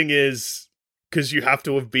 But the thing is, because you have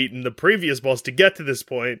to have beaten the previous boss to get to this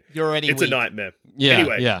point, it's a nightmare. Yeah,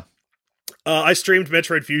 anyway, I streamed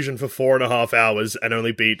Metroid Fusion for 4.5 hours and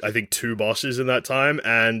only beat, I think, 2 bosses in that time,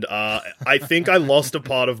 and I think I lost a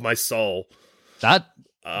part of my soul. That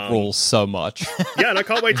rules so much. Yeah, and I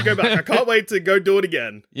can't wait to go back. I can't wait to go do it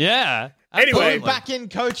again. Yeah. Anyway. Plug back in,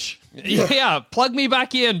 coach. Yeah, plug me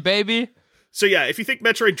back in, baby. So yeah, if you think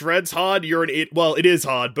Metroid Dread's hard, you're an it. Well, it is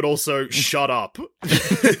hard, but also shut up.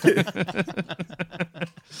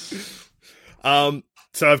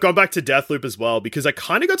 So I've gone back to Deathloop as well, because I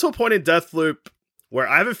kind of got to a point in Deathloop where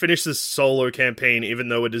I haven't finished this solo campaign, even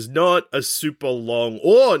though it is not a super long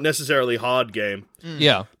or necessarily hard game.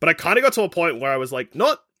 Yeah. But I kind of got to a point where I was like,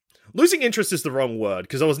 losing interest is the wrong word,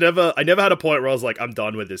 because I never had a point where I was like, I'm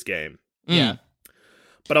done with this game. Yeah.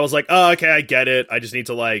 But I was like, oh, okay, I get it. I just need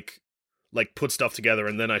to like put stuff together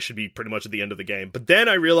and then I should be pretty much at the end of the game. But then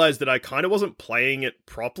I realized that I kind of wasn't playing it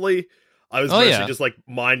properly. I was mostly just like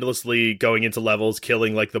mindlessly going into levels,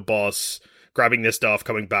 killing like the boss, grabbing their stuff,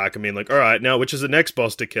 coming back and being like, all right, now which is the next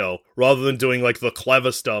boss to kill? Rather than doing like the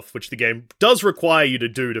clever stuff, which the game does require you to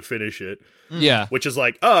do to finish it. Yeah. Which is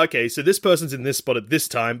like, oh, okay, so this person's in this spot at this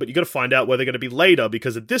time, but you got to find out where they're going to be later,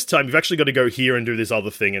 because at this time you've actually got to go here and do this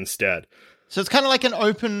other thing instead. So it's kind of like an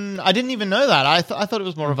open... I didn't even know that. I thought it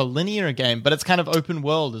was more of a linear game, but it's kind of open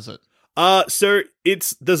world, is it? So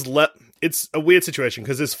it's a weird situation,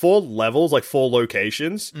 because there's 4 levels, like 4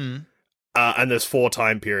 locations, and there's 4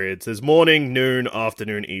 time periods. There's morning, noon,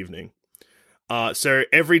 afternoon, evening. So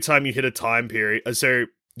every time you hit a time period... so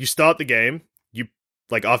you start the game,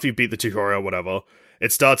 like after you beat the tutorial or whatever,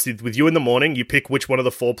 it starts with you in the morning, you pick which one of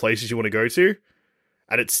the 4 places you want to go to,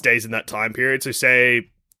 and it stays in that time period. So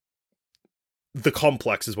say the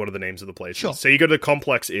complex is one of the names of the places. Sure. So you go to the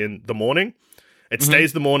complex in the morning. It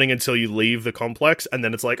stays the morning until you leave the complex, and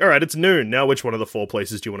then it's like, all right, it's noon. Now which one of the 4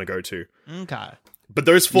 places do you want to go to? Okay. But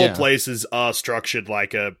those 4 places are structured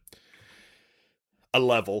like a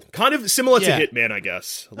level. Kind of similar to Hitman, I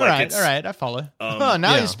guess. Like all right, I follow.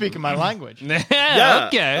 Now you're speaking my language. Yeah,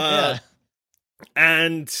 okay.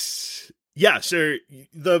 And yeah, so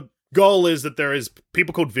the goal is that there is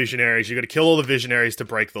people called visionaries. You got to kill all the visionaries to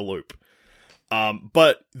break the loop.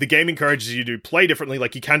 But the game encourages you to play differently.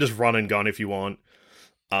 Like, you can just run and gun if you want.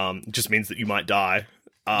 It just means that you might die.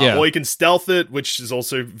 Or you can stealth it, which is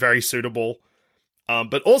also very suitable.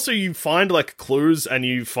 But also you find, like, clues, and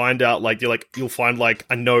you find out, like, you'll find, like,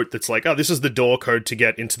 a note that's like, oh, this is the door code to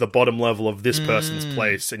get into the bottom level of this person's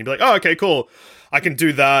place. And you'll be like, oh, okay, cool. I can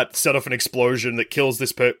do that, set off an explosion that kills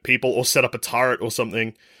this people, or set up a turret or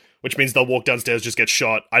something. Which means they'll walk downstairs, just get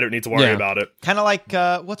shot. I don't need to worry about it. Kind of like,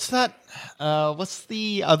 what's that? What's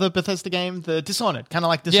the other Bethesda game? The Dishonored. Kind of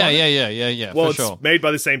like Dishonored. Yeah. Well, for it's made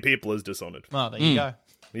by the same people as Dishonored. Oh, there you go.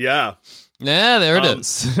 Yeah. Yeah, there it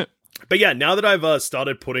is. But yeah, now that I've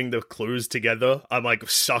started putting the clues together, I'm like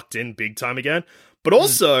sucked in big time again. But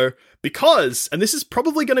also, because, and this is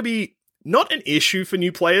probably going to be not an issue for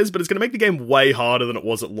new players, but it's going to make the game way harder than it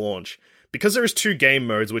was at launch. Because there is 2 game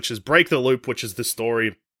modes, which is Break the Loop, which is the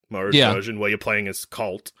story mode version where you're playing as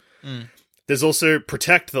Colt. There's also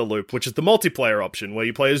Protect the Loop, which is the multiplayer option where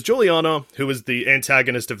you play as Juliana, who is the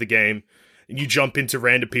antagonist of the game, and you jump into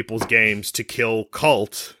random people's games to kill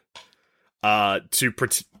Colt to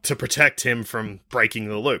protect him from breaking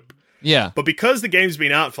the loop. Yeah. But because the game's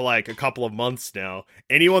been out for like a couple of months now,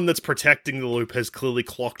 anyone that's protecting the loop has clearly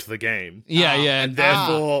clocked the game. Yeah. And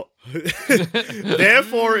therefore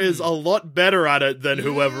is a lot better at it than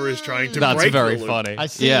whoever is trying to That's break very the loop. funny. I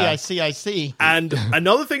see. And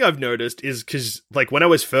another thing I've noticed is, because like when I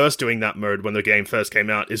was first doing that mode, when the game first came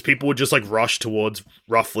out, is people would just like rush towards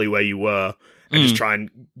roughly where you were and just try and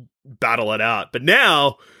battle it out. But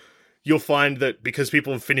now you'll find that because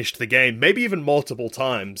people have finished the game, maybe even multiple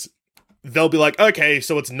times, they'll be like, okay,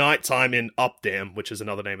 so it's nighttime in Updam, which is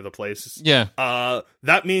another name of the place. Yeah.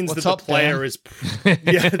 That means What's that the player Dan? is...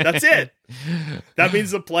 yeah, that's it. That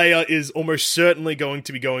means the player is almost certainly going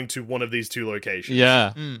to be going to one of these 2 locations.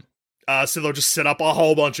 Yeah. So they'll just set up a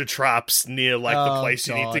whole bunch of traps near, like, the place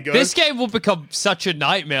you need to go. This game will become such a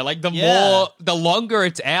nightmare. Like, the longer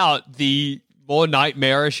it's out, the more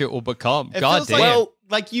nightmarish it will become. God damn.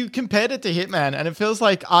 Like, you compared it to Hitman, and it feels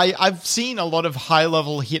like I've seen a lot of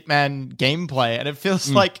high-level Hitman gameplay, and it feels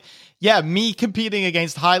like, me competing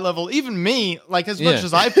against high-level, even me, like, as much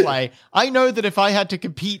as I play, I know that if I had to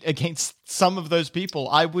compete against some of those people,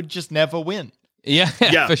 I would just never win. Yeah,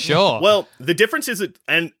 for sure. Well, the difference is that,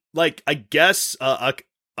 and, like, I guess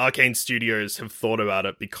Arcane Studios have thought about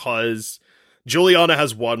it, because Juliana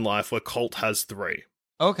has 1 life, where Colt has 3.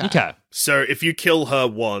 Okay. So if you kill her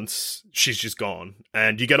once, she's just gone.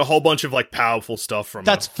 And you get a whole bunch of, like, powerful stuff from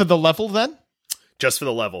That's her. for the level, then? Just for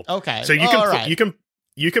the level. Okay. So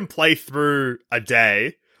you can play through a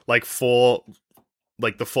day, like, 4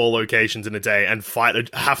 locations in a day, and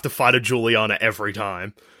have to fight a Juliana every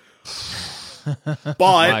time. But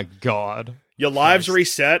my God. Your lives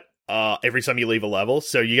reset every time you leave a level,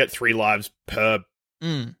 so you get 3 lives per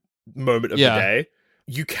moment of the day.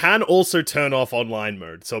 You can also turn off online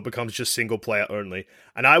mode, so it becomes just single player only.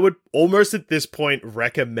 And I would almost at this point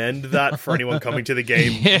recommend that for anyone coming to the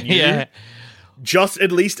game new. Just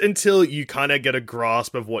at least until you kind of get a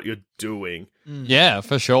grasp of what you're doing. Yeah,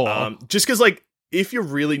 for sure. Just because, like, if you're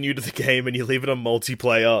really new to the game and you leave it on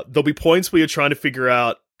multiplayer, there'll be points where you're trying to figure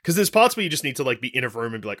out, because there's parts where you just need to, like, be in a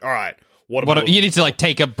room and be like, all right, you need to, like,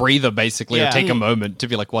 take a breather, basically, or take a moment to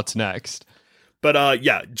be like, what's next? But,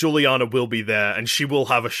 Juliana will be there, and she will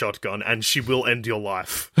have a shotgun, and she will end your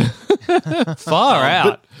life. Far out.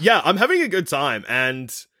 But, yeah, I'm having a good time,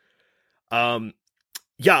 and, I'm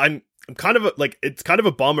kind of, it's kind of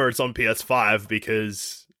a bummer it's on PS5,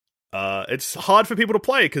 because, it's hard for people to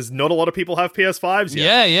play, because not a lot of people have PS5s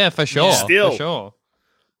yet. Yeah, for sure. Still. For sure.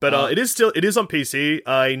 But it is on PC.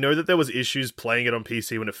 I know that there was issues playing it on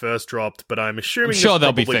PC when it first dropped, but I'm assuming they'll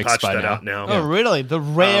be probably fixed patched by that out now. Oh, really? The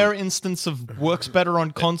rare instance of works better on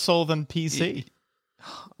console than PC.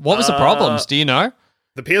 What was the problems? Do you know?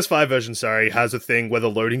 The PS5 version, has a thing where the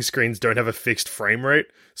loading screens don't have a fixed frame rate,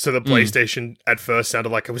 so the PlayStation at first sounded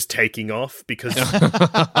like it was taking off, because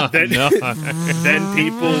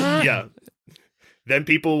then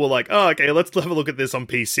people were like, oh, okay, let's have a look at this on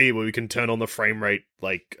PC where we can turn on the frame rate,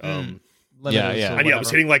 limiters yeah. or And yeah, it was whatever.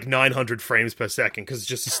 hitting like 900 frames per second because it's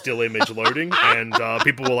just a still image loading, and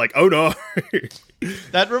people were like, "Oh no!"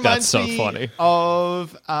 That reminds so me funny.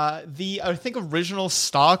 of the, I think, original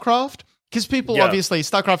StarCraft, because people Yeah. obviously,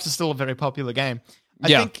 StarCraft is still a very popular game.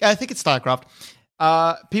 Yeah. I think it's StarCraft.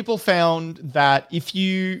 People found that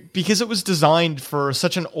because it was designed for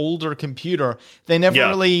such an older computer, they never Yeah.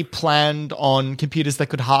 really planned on computers that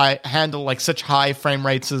could handle like such high frame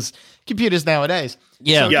rates as computers nowadays.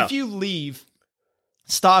 Yeah. So Yeah. if you leave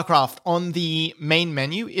StarCraft on the main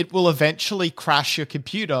menu, it will eventually crash your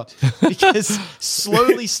computer because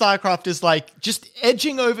slowly StarCraft is like just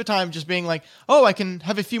edging over time, just being like, oh, I can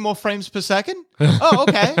have a few more frames per second. Oh,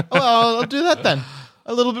 okay. Oh, I'll do that then.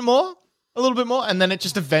 A little bit more. And then it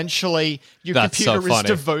just eventually, your That's so computer is funny.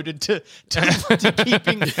 devoted to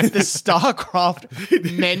keeping the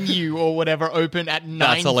StarCraft menu or whatever open at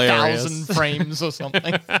That's hilarious. 9,000 frames or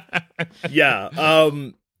something. Yeah.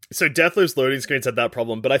 So Deathloop's loading screens had that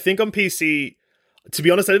problem, but I think on PC, to be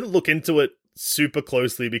honest, I didn't look into it super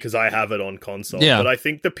closely because I have it on console. Yeah. But I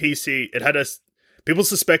think the PC, people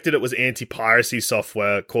suspected it was anti-piracy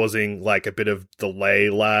software causing like a bit of delay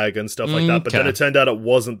lag and stuff like that. But then Okay. it turned out it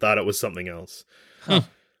wasn't that; it was something else.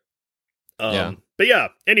 Yeah. But yeah.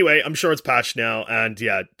 Anyway, I'm sure it's patched now, and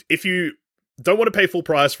yeah, if you don't want to pay full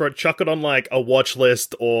price for it, chuck it on like a watch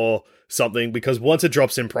list or something, because once it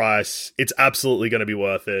drops in price, it's absolutely going to be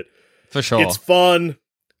worth it. For sure. It's fun.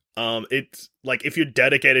 It's like if you're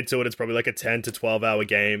dedicated to it, it's probably like a 10 to 12 hour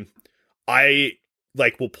game. I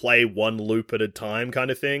like will play one loop at a time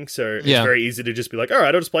kind of thing. So it's Yeah. very easy to just be like, all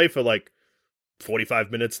right, I'll just play for like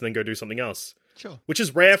 45 minutes and then go do something else. Sure. Which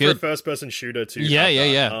is rare for a Good. first person shooter to yeah, have yeah,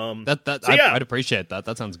 that. yeah. so yeah. I'd appreciate that.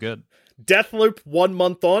 That sounds good. Deathloop 1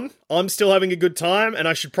 month on, I'm still having a good time, and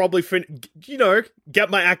I should probably get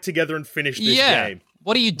my act together and finish this Yeah. game.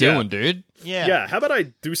 What are you doing, dude? Yeah, how about I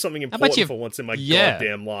do something about important you- for once in my Yeah.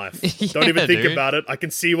 goddamn life? Yeah, Don't even think dude. about it. I can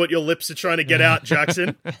see what your lips are trying to get out,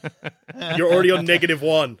 Jackson. You're already on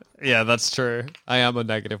 -1. Yeah, that's true. I am a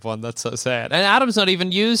 -1. That's so sad. And Adam's not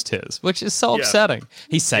even used his, which is so Yeah. upsetting.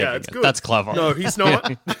 He's saving Yeah, it's it. good. That's clever. No, he's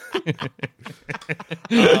not.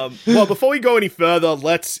 Well, before we go any further,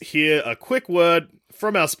 let's hear a quick word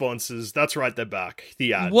from our sponsors. That's right, they're back.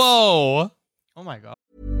 The ads. Whoa. Oh my God.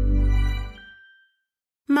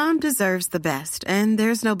 Mom deserves the best, and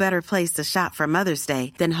there's no better place to shop for Mother's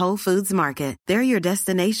Day than Whole Foods Market. They're your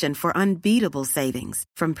destination for unbeatable savings,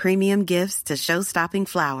 from premium gifts to show-stopping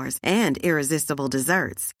flowers and irresistible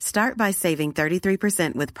desserts. Start by saving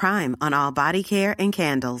 33% with Prime on all body care and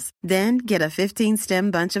candles. Then get a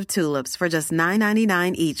 15-stem bunch of tulips for just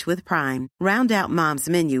 $9.99 each with Prime. Round out Mom's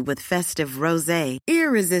menu with festive rosé,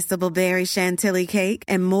 irresistible berry chantilly cake,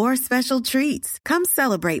 and more special treats. Come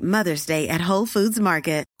celebrate Mother's Day at Whole Foods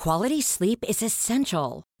Market. Quality sleep is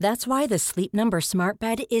essential. That's why the Sleep Number Smart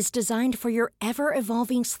Bed is designed for your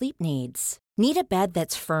ever-evolving sleep needs. Need a bed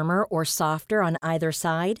that's firmer or softer on either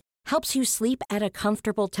side? Helps you sleep at a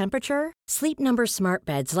comfortable temperature? Sleep Number Smart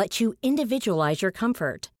Beds let you individualize your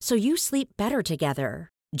comfort, so you sleep better together.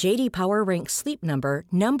 JD Power ranks Sleep Number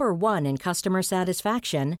 #1 in customer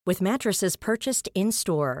satisfaction with mattresses purchased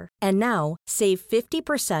in-store. And now, save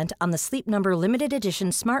 50% on the Sleep Number Limited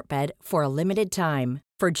Edition Smart Bed for a limited time.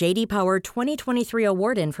 For JD Power 2023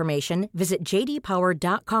 award information, visit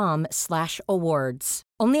jdpower.com/awards.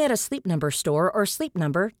 Only at a Sleep Number store or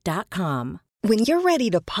sleepnumber.com. When you're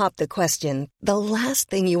ready to pop the question, the last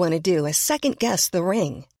thing you want to do is second-guess the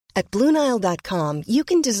ring. At BlueNile.com, you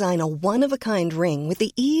can design a one-of-a-kind ring with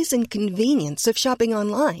the ease and convenience of shopping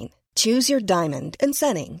online. Choose your diamond and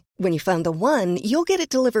setting. When you find the one, you'll get it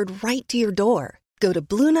delivered right to your door. Go to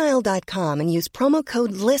BlueNile.com and use promo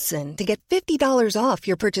code LISTEN to get $50 off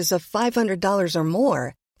your purchase of $500 or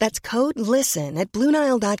more. That's code LISTEN at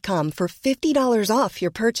BlueNile.com for $50 off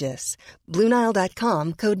your purchase.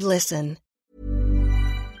 BlueNile.com, code LISTEN.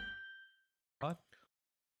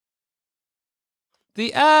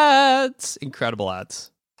 The ads. Incredible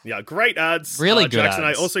ads. Yeah, great ads. Really good Jackson,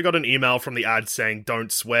 ads. I also got an email from the ads saying, don't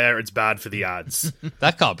swear, it's bad for the ads.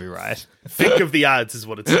 That can't be right. Think of the ads is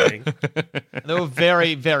what it's saying. They were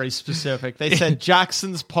very, very specific. They said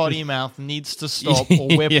Jackson's potty mouth needs to stop or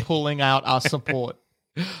we're pulling out our support.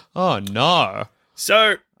 Oh, no.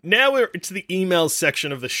 So now we're into the email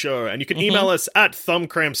section of the show, and you can email us at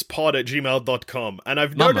thumbcrampspod@gmail.com. And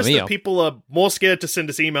I've Mamma noticed mia. that people are more scared to send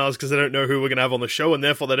us emails because they don't know who we're going to have on the show, and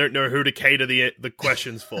therefore they don't know who to cater the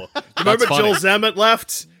questions for. The moment funny. Joel Zammett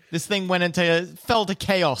left, This thing fell to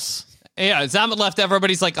chaos. Yeah, Zamet left.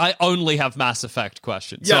 Everybody's like, I only have Mass Effect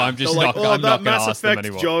questions, so yeah, I'm just they're not. like, oh, I'm that not going to Mass ask them Effect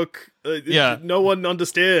anymore. joke. No one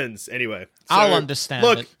understands. Anyway. So, I'll understand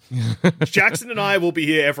look, it. Jackson and I will be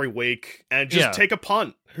here every week and just take a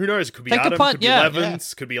punt. Who knows? It could be Adam, could be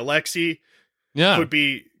Levins, could be Alexi, could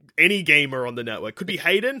be any gamer on the network. Could be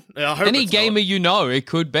Hayden. I hope any gamer not. you know, it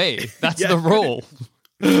could be. That's the rule.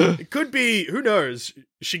 It could be, who knows,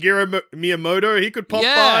 Shigeru Miyamoto. He could pop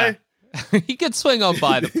by. He could swing on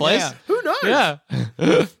by the place. Who knows? Yeah.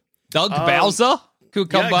 Doug Bowser could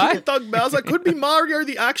come by. Could be Doug Bowser. Could be Mario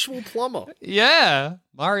the actual plumber. Yeah.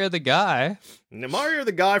 Mario the guy. Mario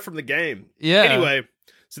the guy from the game. Yeah. Anyway,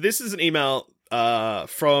 so this is an email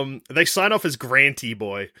from, they sign off as Granty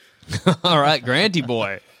Boy. All right, Granty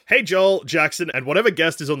Boy. Hey, Joel, Jackson, and whatever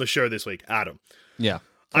guest is on the show this week, Adam. Yeah.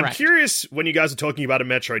 I'm curious, when you guys are talking about a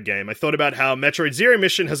Metroid game, I thought about how Metroid Zero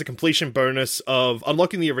Mission has a completion bonus of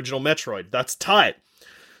unlocking the original Metroid. That's tight.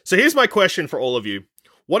 So here's my question for all of you.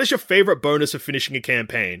 What is your favorite bonus of finishing a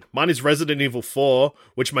campaign? Mine is Resident Evil 4,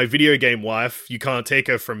 which my video game wife, you can't take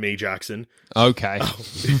her from me, Jackson. Okay.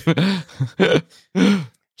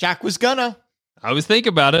 Jack was gonna. I was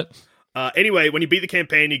thinking about it. Anyway, when you beat the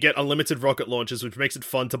campaign, you get unlimited rocket launches, which makes it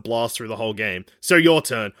fun to blast through the whole game. So your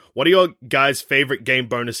turn. What are your guys' favorite game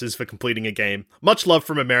bonuses for completing a game? Much love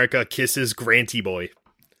from America. Kisses, Granty Boy.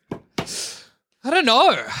 I don't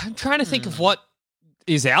know. I'm trying to think of what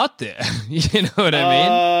is out there. You know what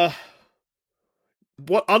I mean?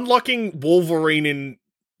 What unlocking Wolverine in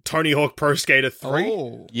Tony Hawk Pro Skater 3?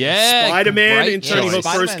 Oh. Yeah. Spider-Man in Tony Hawk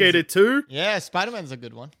Pro Skater 2? Yeah, Spider-Man's a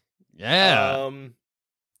good one. Yeah.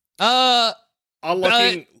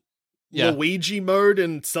 Unlocking Luigi mode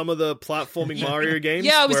in some of the platforming Mario games.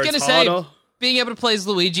 Yeah, I was going to say, being able to play as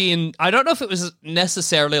Luigi, and I don't know if it was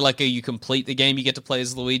necessarily like you complete the game, you get to play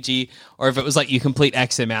as Luigi, or if it was like you complete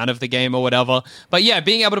X amount of the game or whatever. But yeah,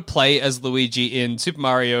 being able to play as Luigi in Super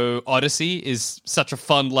Mario Odyssey is such a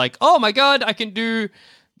fun, like, oh my god, I can do...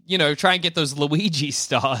 try and get those Luigi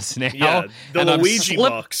stars now. Yeah, the Luigi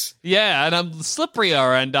box. Yeah, and I'm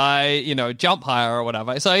slipperier and I, jump higher or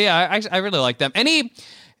whatever. So yeah, I really like them.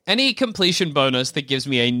 Any completion bonus that gives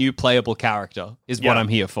me a new playable character is what I'm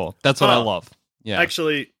here for. That's what I love. Yeah.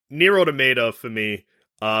 Actually, Nier Automata for me,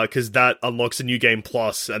 because that unlocks a new game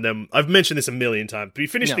plus, and then I've mentioned this a million times, but you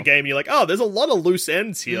finish the game and you're like, oh, there's a lot of loose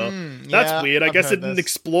ends here. That's weird. I guess it didn't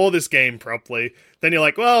explore this game properly. Then you're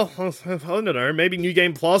like, well, I don't know, maybe New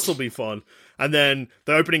Game Plus will be fun. And then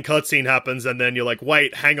the opening cutscene happens, and then you're like,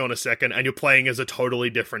 wait, hang on a second, and you're playing as a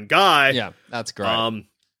totally different guy. Yeah, that's great.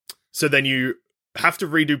 So then you have to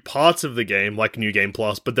redo parts of the game, like New Game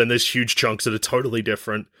Plus, but then there's huge chunks that are totally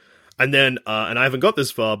different. And then, and I haven't got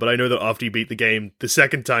this far, but I know that after you beat the game the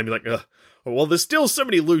second time, you're like, well, there's still so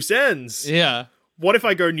many loose ends. Yeah. What if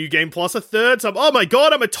I go New Game Plus a third time? Oh my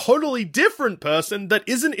god, I'm a totally different person that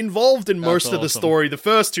isn't involved in most of the story the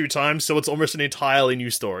first two times, so it's almost an entirely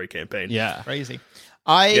new story campaign. Yeah. Crazy.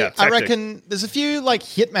 I reckon there's a few like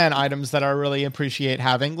Hitman items that I really appreciate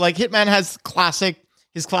having. Like Hitman has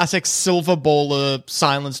his classic silver baller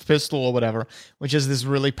silenced pistol or whatever, which is this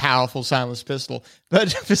really powerful silenced pistol.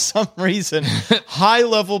 But for some reason,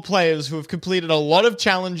 high-level players who have completed a lot of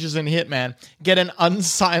challenges in Hitman get an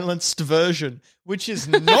unsilenced version, which is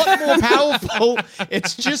not more powerful.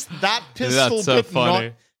 It's just that pistol, that's so but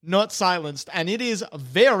funny. not silenced. And it is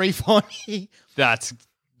very funny. That's...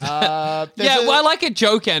 I like a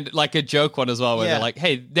joke one as well, where they're like,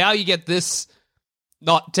 hey, now you get this...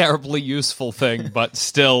 not terribly useful thing, but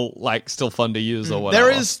still fun to use or whatever.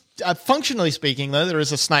 There is, functionally speaking, though, there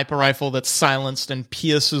is a sniper rifle that's silenced and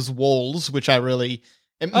pierces walls, which I really...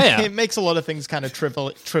 It makes a lot of things kind of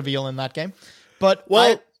trivial in that game. But,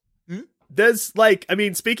 there's,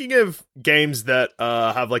 speaking of games that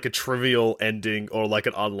have, a trivial ending or,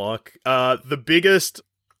 an unlock, the biggest...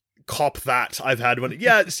 cop that I've had when...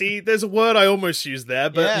 Yeah, see, there's a word I almost used there,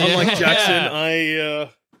 but unlike Jackson,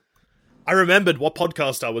 I remembered what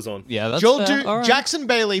podcast I was on. Yeah, that's right. Jackson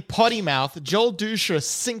Bailey, potty mouth. Joel Dusha,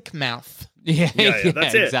 sink mouth. Yeah,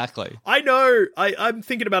 that's it. Exactly. I know. I'm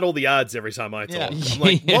thinking about all the ads every time I talk. I'm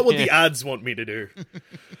like, what would the ads want me to do?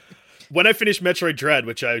 When I finished Metroid Dread,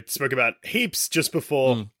 which I spoke about heaps just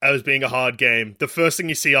before as being a hard game, the first thing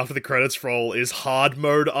you see after the credits roll is hard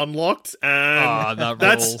mode unlocked, and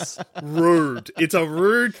that's rude. It's a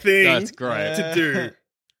rude thing to do.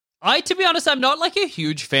 To be honest, I'm not a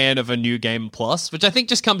huge fan of a New Game Plus, which I think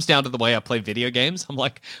just comes down to the way I play video games. I'm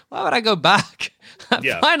like, why would I go back?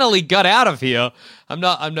 I finally got out of here. Don't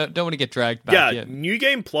want to get dragged back in. New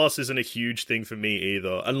Game Plus isn't a huge thing for me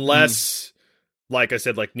either, unless, like I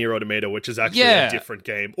said, Nier Automata, which is actually a different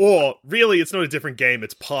game. Or, really, it's not a different game,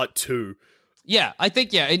 it's part 2. Yeah, I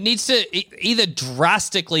think, it needs to either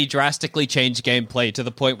drastically change gameplay to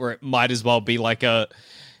the point where it might as well be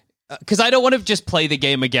because I don't want to just play the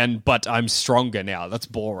game again, but I'm stronger now. That's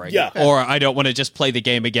boring. Yeah. Or I don't want to just play the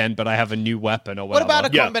game again, but I have a new weapon or whatever. What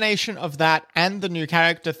about a combination of that and the new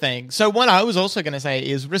character thing? So one I was also going to say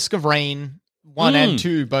is Risk of Rain 1 and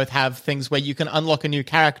 2 both have things where you can unlock a new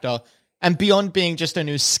character. And beyond being just a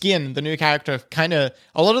new skin, the new character kind of,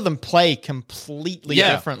 a lot of them play completely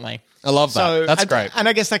differently. I love that. So, That's great. And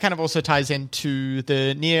I guess that kind of also ties into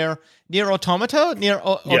the Nier Automata,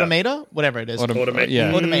 Automata, whatever it is. Automata.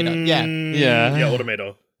 Yeah. Automata, yeah. Yeah,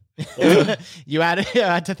 Automata. You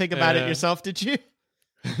had to think about it yourself, did you?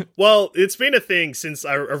 Well, it's been a thing since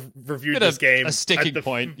I reviewed this game. A sticking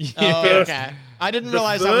point. Oh, okay. I didn't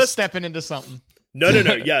realize I was stepping into something. No.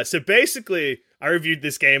 Yeah, so basically, I reviewed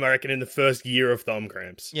this game, I reckon, in the first year of Thumb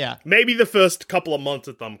Cramps. Yeah. Maybe the first couple of months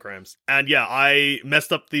of Thumb Cramps. And yeah, I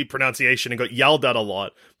messed up the pronunciation and got yelled at a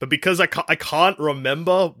lot. But because I can't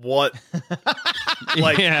remember what...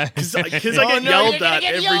 like, because I get yelled at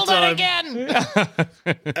every time.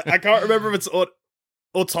 I can't remember if it's...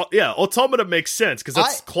 Automata makes sense, because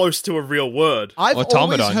that's close to a real word. I've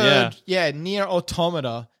always heard, Nier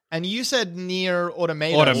Automata. And you said Nier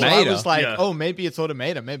Automata. So I was like, maybe it's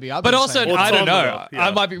Automata. Maybe I've been But also, saying I don't know.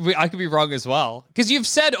 Yeah. I could be wrong as well. Because you've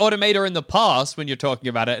said Automata in the past when you're talking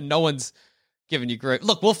about it, and no one's given you great.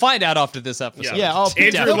 Look, we'll find out after this episode. Yeah.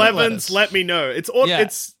 Andrew Levins, let me know. It's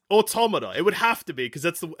Automata. It would have to be, because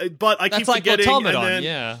that's the. But I keep forgetting. Automaton, and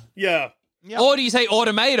then, yeah. Yep. Or do you say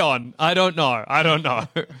Automaton? I don't know.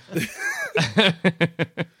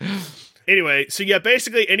 Anyway, so yeah,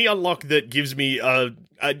 basically any unlock that gives me a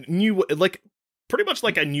new, like, pretty much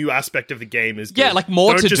like a new aspect of the game is good. Yeah, like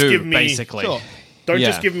more Don't to just do, give me, basically. Sure. Don't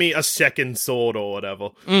just give me a second sword or whatever.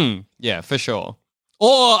 Yeah, for sure.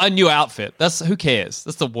 Or a new outfit. Who cares?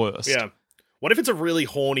 That's the worst. Yeah. What if it's a really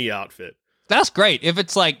horny outfit? That's great. If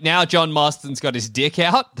it's like now John Marston's got his dick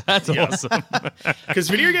out, that's awesome. Because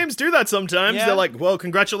video games do that sometimes. Yeah. They're like, well,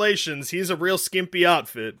 congratulations, here's a real skimpy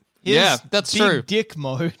outfit. Yeah, that's big true. Dick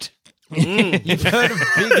mode. You've heard of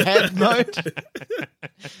big head mode?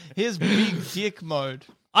 Here's big dick mode.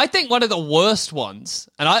 I think one of the worst ones,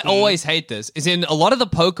 and I always hate this, is in a lot of the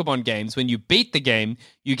Pokemon games, when you beat the game,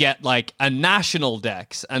 you get like a national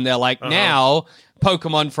dex, and they're like, now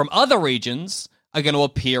Pokemon from other regions are going to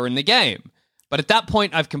appear in the game. But at that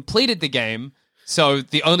point, I've completed the game, so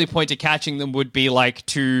the only point to catching them would be like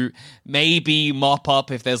to maybe mop up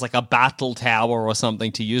if there's like a battle tower or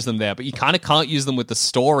something to use them there. But you kind of can't use them with the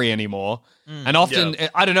story anymore. And often,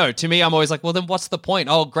 I don't know, to me, I'm always like, well, then what's the point?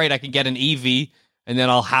 Oh, great, I can get an Eevee, and then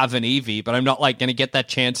I'll have an Eevee, but I'm not like going to get that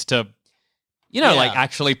chance to, like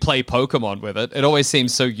actually play Pokemon with it. It always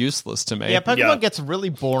seems so useless to me. Yeah, Pokemon gets really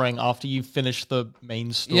boring after you finish the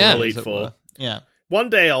main story. Yeah. Elite Four. Yeah. One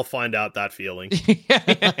day I'll find out that feeling.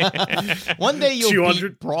 One day you'll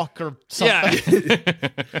 200 beat Brock or something.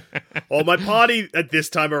 Yeah. Well, my party at this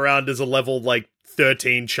time around is a level like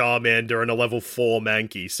 13 Charmander and a level 4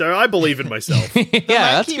 Mankey, so I believe in myself. That's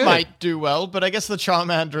Mankey good. might do well, but I guess the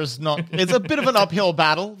Charmander is not. It's a bit of an uphill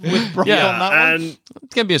battle with Brock on that one. and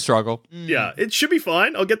It's going to be a struggle. yeah, it should be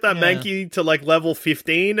fine. I'll get that Mankey to like level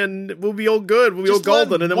 15 and we'll be all good. We'll be all Just learn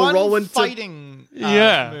golden, and then we'll roll into fighting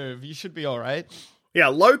move. You should be all right.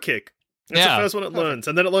 low kick. That's the first one it learns,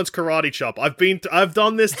 and then it learns Karate Chop. I've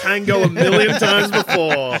done this tango a million times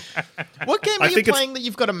before. What game are you playing that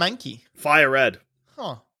you've got a Mankey? Fire Red.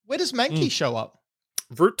 Huh. Where does Mankey show up?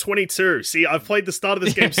 Route 22. See, I've played the start of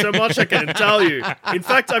this game so much I can tell you. In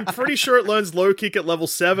fact, I'm pretty sure it learns low kick at level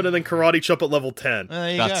 7 and then Karate Chop at level 10.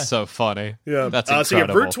 There you That's go. so funny. Yeah, That's so yeah,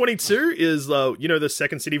 incredible. Route 22 is the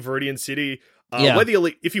second city, Viridian City. Yeah. Where the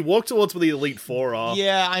elite, if you walk towards where the Elite Four are,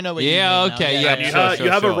 Yeah, I know what Yeah, you mean. okay, now. yeah, you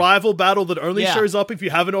have a rival battle that only Yeah. shows up if you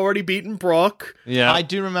haven't already beaten Brock. Yeah. I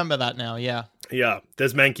do remember that now, yeah. Yeah,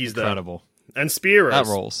 there's Mankeys there. Incredible. And Spearows. That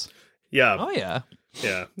rolls. Yeah. Oh, yeah.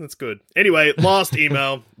 Yeah, that's good. Anyway, last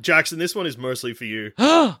email. Jackson, this one is mostly for you.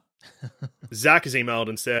 Zach has emailed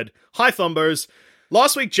and said, Hi, Thumbos.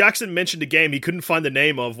 Last week, Jackson mentioned a game he couldn't find the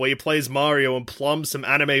name of where he plays Mario and plums some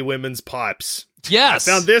anime women's pipes. Yes.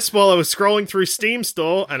 I found this while I was scrolling through Steam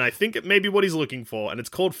Store, and I think it may be what he's looking for, and it's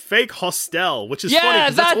called Fake Hostel, which is funny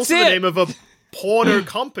because that's also the name of a porno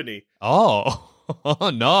company. Oh. Oh,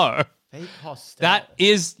 no. Fake Hostel.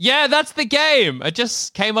 That's the game. It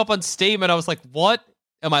just came up on Steam, and I was like, what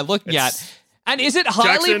am I looking at? And is it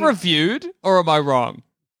highly Jackson- reviewed, or am I wrong?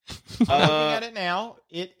 I'm looking at it now.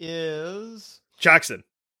 It is... Jackson,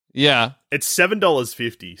 Yeah. it's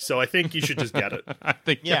 $7.50, so I think you should just get it. I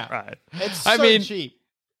think Yeah. you're right. It's I so mean, cheap.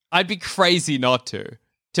 I'd be crazy not to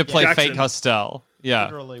play Jackson. Fake Hostel. Yeah.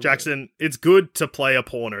 Literally Jackson, it's good to play a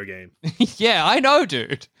porno game. Yeah, I know,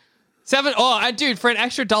 dude. And dude, for an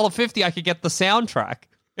extra $1.50, I could get the soundtrack.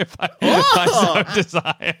 if I so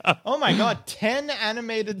desire. Oh my god, 10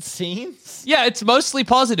 animated scenes? Yeah, it's mostly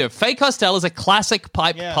positive. Fake Hostel is a classic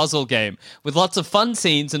pipe puzzle game with lots of fun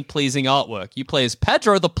scenes and pleasing artwork. You play as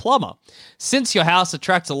Pedro the plumber. Since your house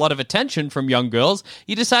attracts a lot of attention from young girls,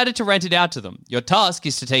 you decided to rent it out to them. Your task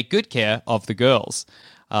is to take good care of the girls.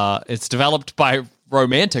 It's developed by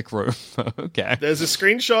Romantic Room. Okay. There's a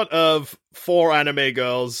screenshot of 4 anime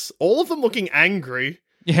girls, all of them looking angry.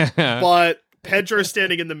 Yeah. But Pedro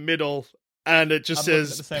standing in the middle, and it just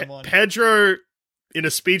says Pedro in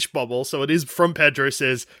a speech bubble, so it is from Pedro,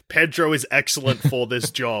 says Pedro is excellent for this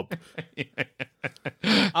job.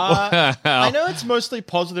 I know it's mostly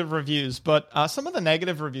positive reviews, but some of the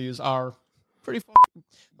negative reviews are pretty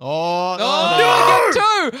I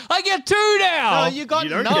get 2 now! No, you got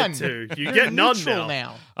don't none. Get 2. You You're get none neutral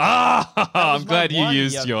now. I'm glad you one,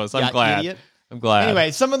 used yours. I'm you glad. idiot. I'm glad. Anyway,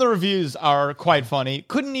 some of the reviews are quite funny.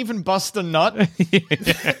 Couldn't even bust a nut.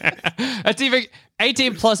 That's even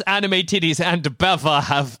 18 plus anime titties and Beaver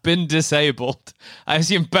have been disabled. I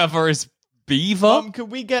assume Beaver is Beaver? Could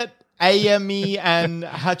we get Ayami and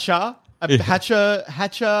Hacha?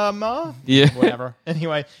 Hachama? Yeah. Whatever.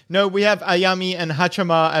 Anyway, no, we have Ayami and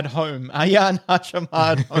Hachama at home. Aya and Hachama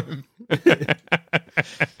at home.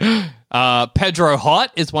 Pedro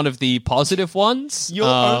Hot is one of the positive ones. You'll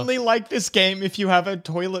only like this game if you have a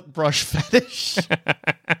toilet brush fetish.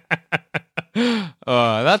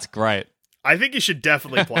 That's great. I think you should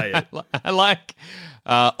definitely play it. I like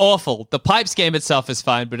Awful. The pipes game itself is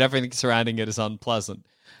fine, but everything surrounding it is unpleasant.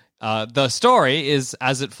 The story is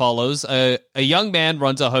as it follows. A young man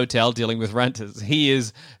runs a hotel dealing with renters. He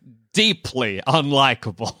is deeply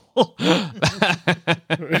unlikable.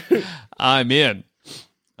 I'm in.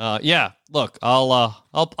 Yeah, look, I'll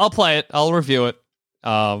play it. I'll review it.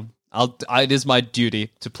 It is my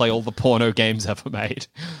duty to play all the porno games ever made.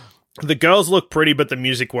 The girls look pretty, but the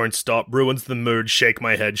music won't stop. Ruins the mood. Shake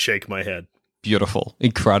my head, shake my head. Beautiful.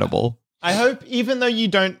 Incredible. I hope, even though you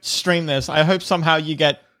don't stream this, I hope somehow you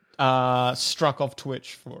get struck off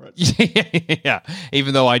Twitch for it. Yeah.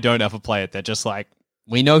 Even though I don't ever play it, they're just like,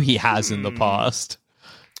 we know he has in the past.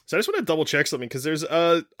 So I just want to double check something, because there's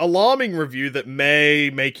a alarming review that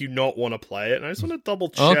may make you not want to play it, and I just want to double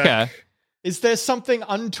check. Okay. Is there something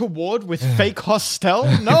untoward with Fake Hostel?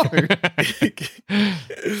 No.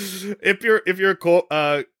 If you're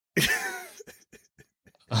a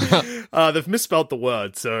they've misspelled the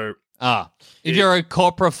word, so if you're a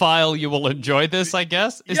corporaphile, you will enjoy this, I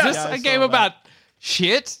guess. Is this a game about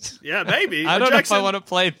shit? Yeah, maybe. I don't know if I want to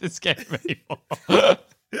play this game anymore.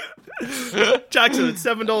 Jackson, it's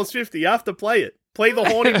 $7.50. You have to play it. Play the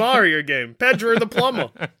horny Mario game. Pedro the plumber.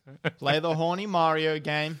 Play the horny Mario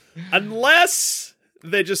game. Unless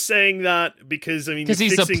they're just saying that because, I mean, you're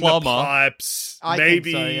he's fixing a plumber. the pipes. I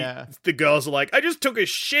Maybe think so, yeah. the girls are like, I just took a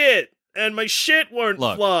shit and my shit won't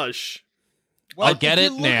flush. Well, I get if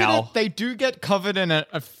it you look at now. it, they do get covered in it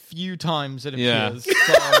a few times, it Yeah. appears.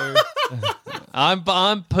 So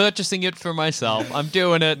I'm purchasing it for myself. I'm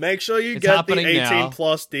doing it. Make sure you It's get the happening 18 now.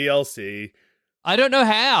 plus DLC. I don't know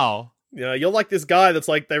how. You know, you're like this guy that's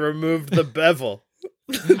like, they removed the bevel.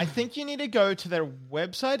 I think you need to go to their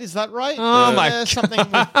website. Is that right? Oh my God. Something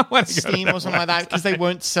with Steam or something like that, because they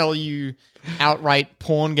won't sell you outright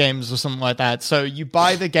porn games or something like that. So you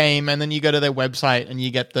buy the game and then you go to their website and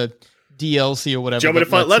you get the DLC or whatever. Do you want me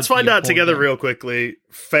to that lets let's it be find a out porn together game. real quickly.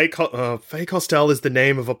 Fake Hostel is the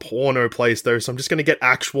name of a porno place, though, so I'm just going to get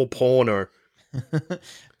actual porno.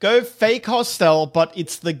 Go Fake Hostel, but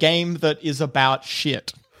it's the game that is about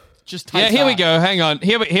shit. Just type Here we that. go. Hang on.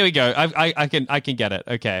 Here we go. I can get it.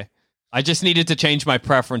 Okay. I just needed to change my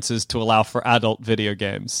preferences to allow for adult video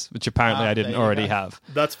games, which apparently I didn't there you already go. have.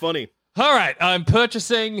 That's funny. All right, I'm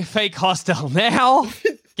purchasing Fake Hostel now.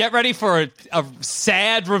 Get ready for a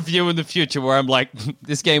sad review in the future where I'm like,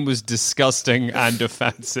 this game was disgusting and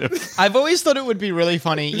offensive. I've always thought it would be really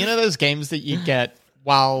funny. You know those games that you get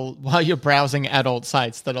while you're browsing adult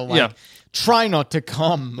sites that are like, try not to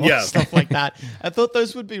come or stuff like that. I thought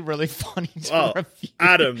those would be really funny to review.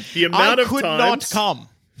 Adam, the amount I of could times... not come.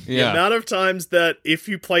 The amount of times that if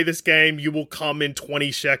you play this game, you will come in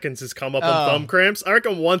 20 seconds has come up on thumb cramps. I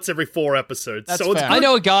reckon once every 4 episodes. That's so it's fair. good. I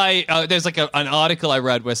know a guy, there's like an article I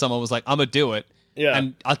read where someone was like, I'm going to do it. Yeah.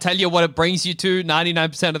 And I'll tell you what it brings you to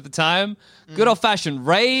 99% of the time. Good old-fashioned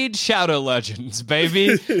Raid Shadow Legends,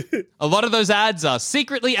 baby. A lot of those ads are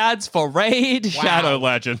secretly ads for Raid Shadow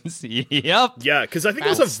Legends. Yep. Yeah, because I think there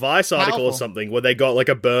was a Vice article or something where they got like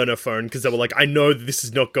a burner phone because they were like, I know this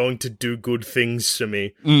is not going to do good things to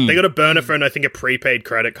me. They got a burner phone, I think a prepaid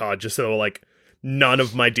credit card, just so they were like, none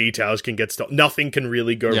of my details can get stopped. Nothing can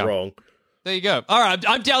really go wrong. There you go. All right,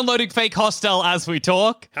 I'm downloading Fake Hostel as we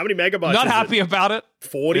talk. How many megabytes? Not is happy it? about it.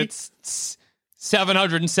 40? It's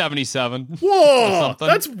 777. Whoa,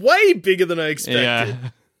 that's way bigger than I expected. Yeah.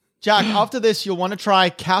 Jack, after this, you'll want to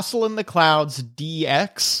try Castle in the Clouds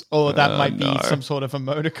DX, or that might be some sort of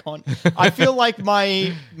emoticon. I feel like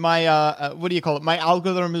my what do you call it? My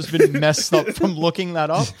algorithm has been messed up from looking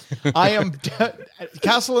that up.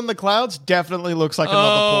 Castle in the Clouds definitely looks like another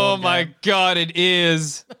porn Oh my game. god, it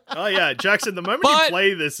is. Oh yeah, Jackson, the moment you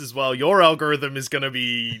play this as well, your algorithm is going to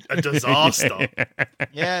be a disaster.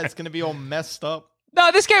 Yeah, it's going to be all messed up. No,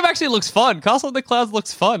 this game actually looks fun. Castle in the Clouds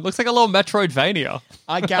looks fun. Looks like a little Metroidvania.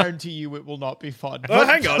 I guarantee you it will not be fun. Oh, But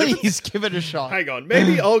hang on. Please give it a shot. Hang on,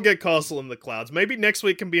 maybe I'll get Castle in the Clouds. Maybe next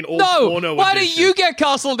week can be an all No, porno why do edition. you get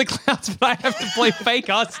Castle in the Clouds but I have to play Fake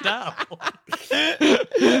Hostel?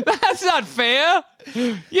 That's not fair.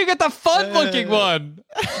 You get the fun-looking one.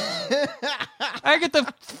 I get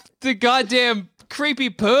the goddamn creepy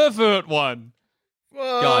pervert one.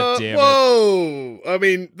 God damn it. Whoa! I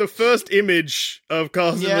mean, the first image of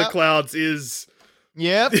Castle in the Yep. Clouds is...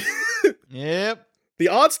 Yep. Yep. The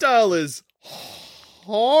art style is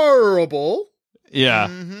horrible, Yeah.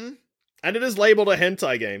 Mm-hmm. and it is labeled a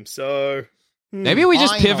hentai game, so... Maybe we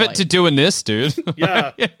just Finally. pivot to doing this, dude.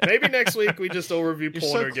 Yeah, maybe next week we just all review You're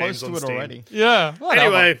porno so games close on to it Steam. already. Yeah.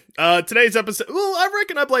 whatever. Anyway, today's episode... Well, I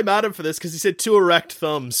reckon I blame Adam for this, because he said 2 erect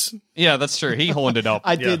thumbs. Yeah, that's true. He horned it up.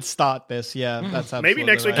 I did start this. Yeah, that's absolutely Maybe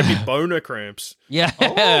next week right. could be boner cramps. Yeah.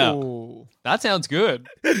 Oh. That sounds good.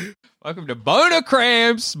 Welcome to Boner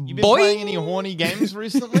Cramps, You been boy. playing any horny games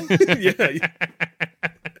recently? Yeah.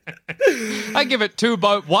 I give it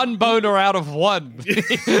one boner out of one.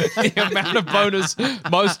 The amount of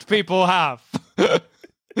boners most people have.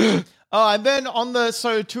 Oh, and then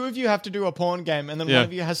so two of you have to do a porn game, and then Yeah. one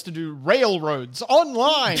of you has to do Railroads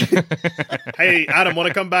online. Hey, Adam, want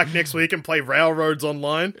to come back next week and play Railroads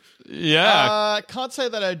online? Yeah. Can't say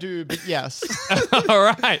that I do, but yes. All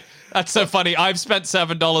right. That's so funny. I've spent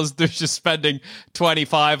 $7. Dush is spending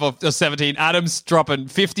 25 or 17. Adam's dropping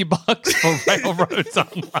 $50 for Railroads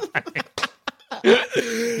online.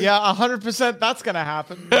 Yeah, 100% that's going to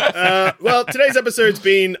happen. Well, today's episode's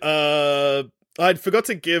been... I forgot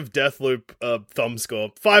to give Deathloop a thumb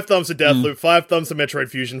score. 5 thumbs to Deathloop, 5 thumbs to Metroid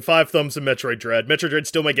Fusion, 5 thumbs to Metroid Dread. Metroid Dread's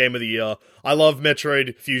still my game of the year. I love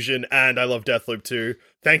Metroid Fusion, and I love Deathloop too.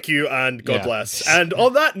 Thank you, and God Yeah. bless. And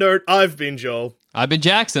on that note, I've been Joel. I've been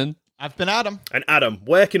Jackson. I've been Adam. And Adam,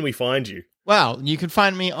 where can we find you? Well, you can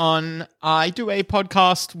find me on... I do a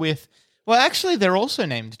podcast with... Well, actually, they're also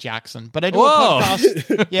named Jackson, but I do Whoa. a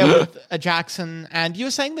podcast with a Jackson, and you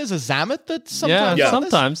were saying there's a Zamet that sometimes Yeah, does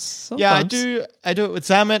this? sometimes. Yeah, I do it with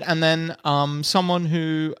Zamet, and then someone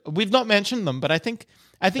who we've not mentioned them, but I think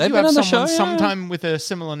They've you been have on the someone show, yeah. sometime with a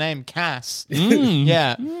similar name, Cass.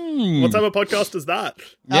 Yeah. What type of podcast is that?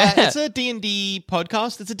 Yeah. It's a D&D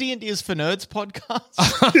podcast. It's a D&D is for Nerds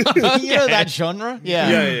podcast. You know that genre?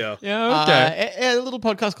 Yeah. Yeah, okay. A little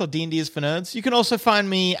podcast called D&D is for Nerds. You can also find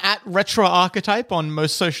me at Retro Archetype on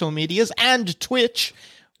most social medias and Twitch,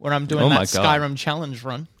 where I'm doing Oh that my God. Skyrim challenge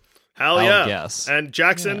run. Hell yeah. yes. And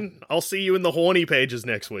Jackson, I'll see you in the horny pages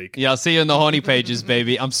next week. Yeah, I'll see you in the horny pages,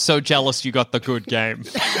 baby. I'm so jealous you got the good game.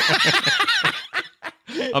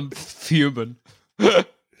 I'm fuming.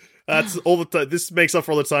 That's all the time. This makes up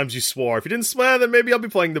for all the times you swore. If you didn't swear, then maybe I'll be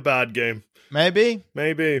playing the bad game. Maybe.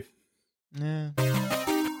 Maybe. Yeah.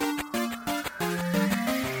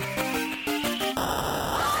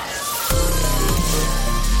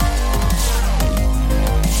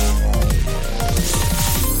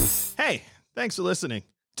 Hey, thanks for listening.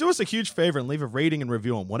 Do us a huge favor and leave a rating and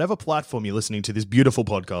review on whatever platform you're listening to this beautiful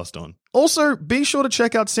podcast on. Also, be sure to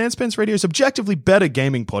check out Sanspence Radio's objectively better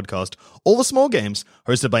gaming podcast, All the Small Games,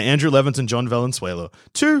 hosted by Andrew Levins and John Valenzuela,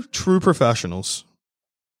 two true professionals.